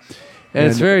Greenway. And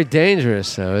it's very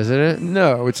dangerous, though, isn't it?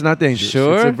 No, it's not dangerous.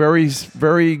 Sure? It's a very,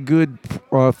 very good,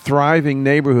 thriving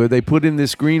neighborhood. They put in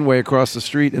this Greenway across the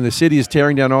street, and the city is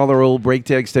tearing down all their old brake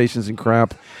tag stations and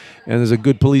crap. And there's a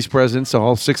good police presence,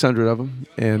 all 600 of them.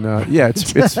 And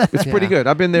it's pretty good.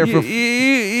 I've been there for 40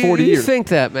 You years. think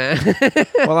that, man?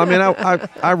 Well, I mean,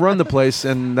 I run the place,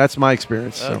 and that's my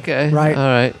experience. So. Okay. Right. All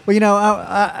right. Well,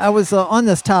 I was on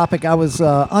this topic. I was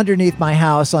underneath my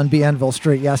house on Bienville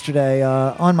Street yesterday,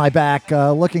 on my back,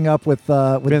 looking up with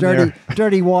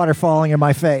dirty water falling in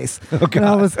my face.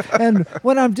 And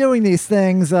when I'm doing these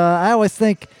things, I always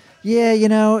think, yeah,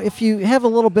 if you have a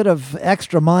little bit of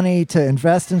extra money to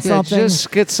invest in something, just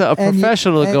get a and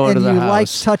professional to go into the and you house.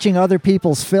 like touching other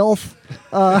people's filth,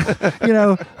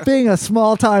 being a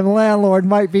small-time landlord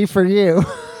might be for you.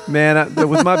 Man,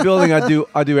 with my building, I do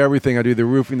everything. I do the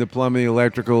roofing, the plumbing, the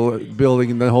electrical,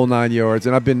 building, the whole 9 yards.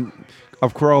 And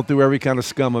I've crawled through every kind of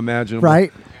scum imaginable.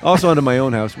 Right. Also under my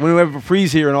own house. When we have a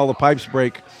freeze here and all the pipes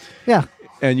break, Yeah.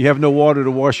 and you have no water to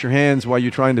wash your hands while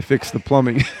you're trying to fix the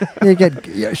plumbing. You get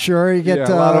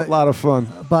a lot of fun.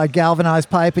 by galvanized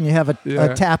pipe, and you have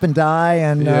a tap and die,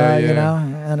 and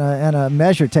and a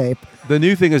measure tape. The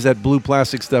new thing is that blue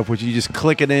plastic stuff, which you just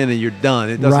click it in and you're done.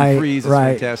 It doesn't freeze. It's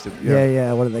fantastic.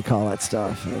 Yeah. What do they call that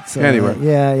stuff? It's, Anyway.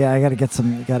 Yeah. I got to get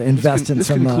some. Got to invest in this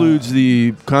some. This concludes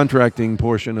the contracting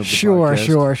portion of the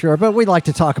podcast. Sure. But we like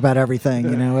to talk about everything.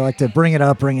 We like to bring it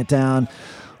up, bring it down.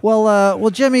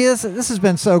 Well, Jimmy, this has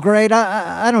been so great.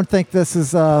 I don't think this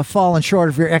has fallen short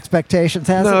of your expectations,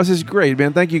 has it? No, this is great,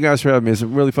 man. Thank you guys for having me. It's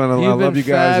really fun. I love you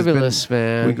guys. Fabulous,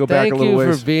 man. We go back a little Thank you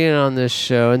ways. for being on this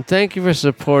show, and thank you for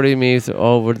supporting me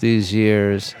over these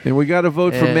years. And we got to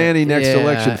vote for Manny next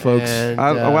election, folks.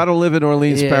 I don't live in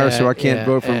Orleans Parish, so I can't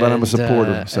vote for him, but I'm a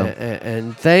supporter.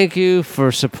 And thank you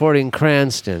for supporting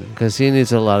Cranston, because he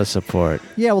needs a lot of support.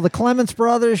 Yeah, well, the Clements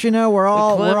brothers, we're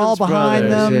all behind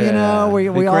brothers, them. yeah.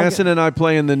 We Cranston and I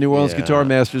play in the New Orleans Guitar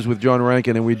Masters with John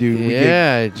Rankin, and we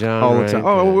gig John all the time.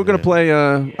 Rankin, We're going to play,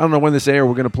 I don't know when this airs,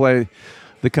 we're going to play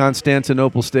the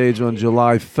Constantinople stage on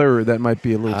July 3rd. That might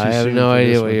be a little too soon. I have no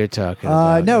idea what you're talking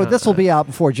about. No, this will be out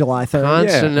before July 3rd.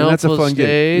 Constantinople and that's a fun stage.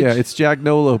 gig. Yeah, it's Jack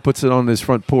Nola who puts it on his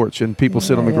front porch, and people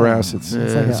sit on the grass. It's like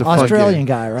a an fun Australian gig.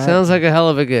 guy, right? Sounds like a hell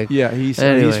of a gig. Yeah, he's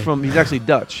actually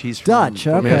Dutch. He's from Dutch.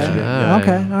 Okay. Amsterdam. All right.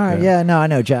 Okay. All right. Yeah. No, I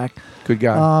know Jack. Good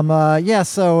guy.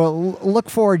 So look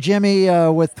for Jimmy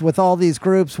with all these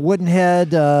groups, Woodenhead,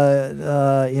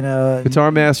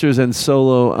 Guitar Masters and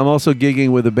solo. I'm also gigging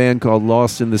with a band called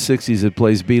Lost in the 60s that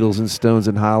plays Beatles and Stones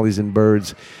and Hollies and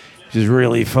Birds, which is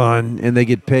really fun, and they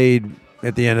get paid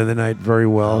at the end of the night very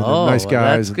well. Oh, They're nice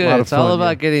guys. That's good. A lot of It's fun, all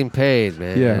about getting paid,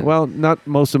 man. Yeah, well, not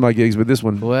most of my gigs, but this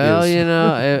one Well, is.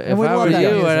 if we I love were that you,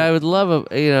 music. I would love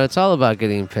it's all about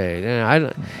getting paid.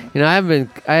 I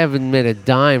haven't made a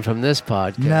dime from this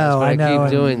podcast. No, but I know.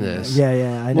 keep doing this. Yeah.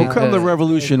 I know. Well, come the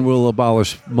revolution, will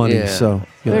abolish money. Yeah. So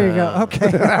There you go.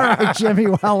 Okay. All right, Jimmy.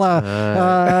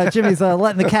 Well, Jimmy's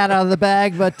letting the cat out of the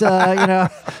bag, but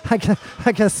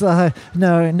I guess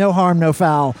no harm, no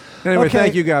foul. Anyway, Okay.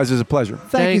 thank you guys. It was a pleasure.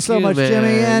 Thank you so much, man.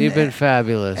 Jimmy. And You've been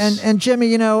fabulous. And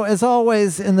Jimmy, as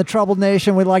always in the Troubled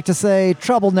Nation, we like to say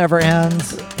trouble never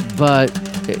ends. but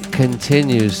it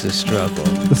continues the struggle.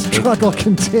 The struggle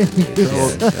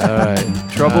continues. All right.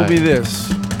 Trouble me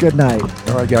this. Good night.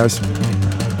 All right, guys.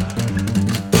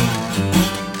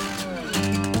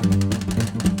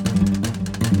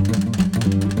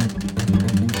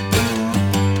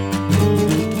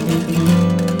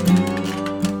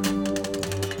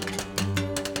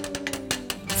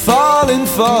 Falling,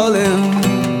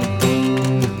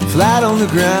 flat on the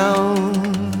ground.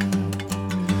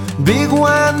 Big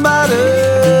wine bottle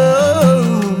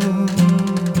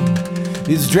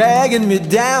is dragging me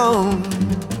down.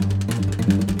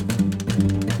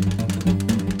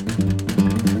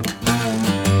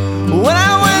 When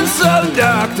I went to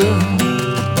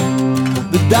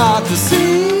the doctor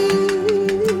said,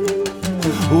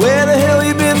 where the hell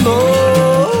you been, boy?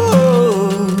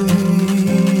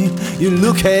 you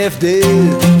look half dead.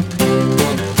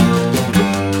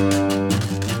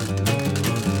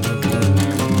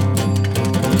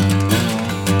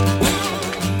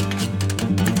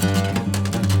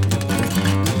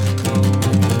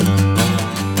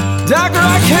 Doctor,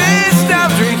 I can't stop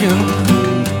drinking.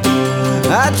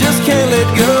 I just can't let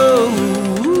go.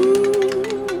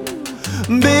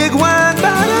 Big wine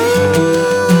bottle's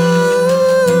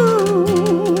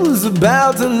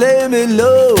about to lay me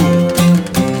low.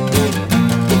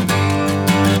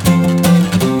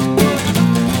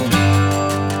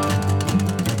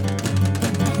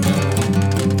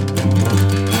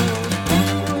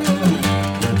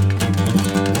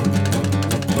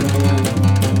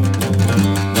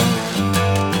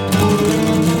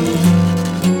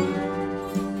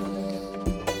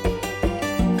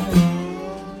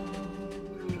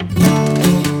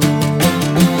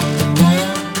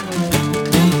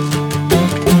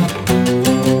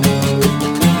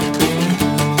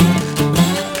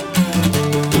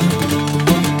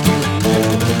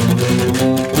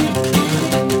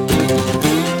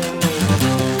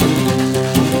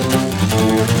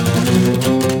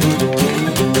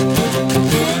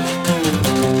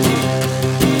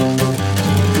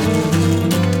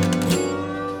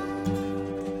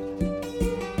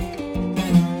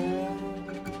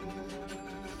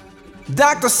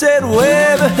 Doctor said,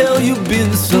 where the hell you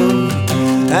been, son?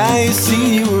 I ain't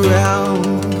seen you around.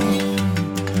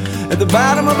 At the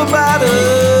bottom of the bottle,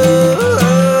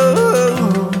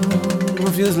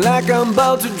 feels like I'm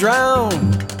about to drown.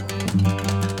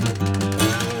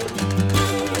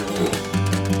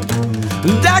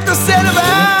 The doctor said if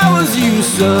I was you,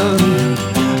 son,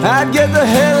 I'd get the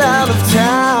hell out of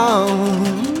town.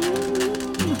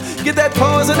 Get that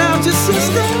poison out your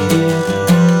system.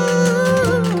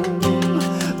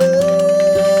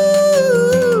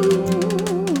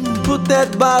 Put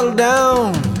that bottle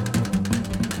down.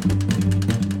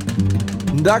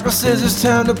 Doctor says it's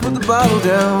time to put the bottle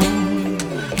down.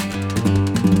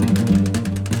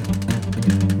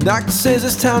 Doctor says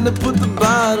it's time to put the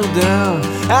bottle down.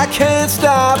 I can't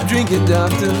stop drinking,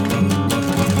 doctor.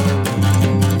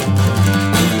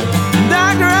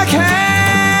 Doctor, I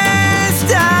can't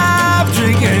stop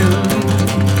drinking.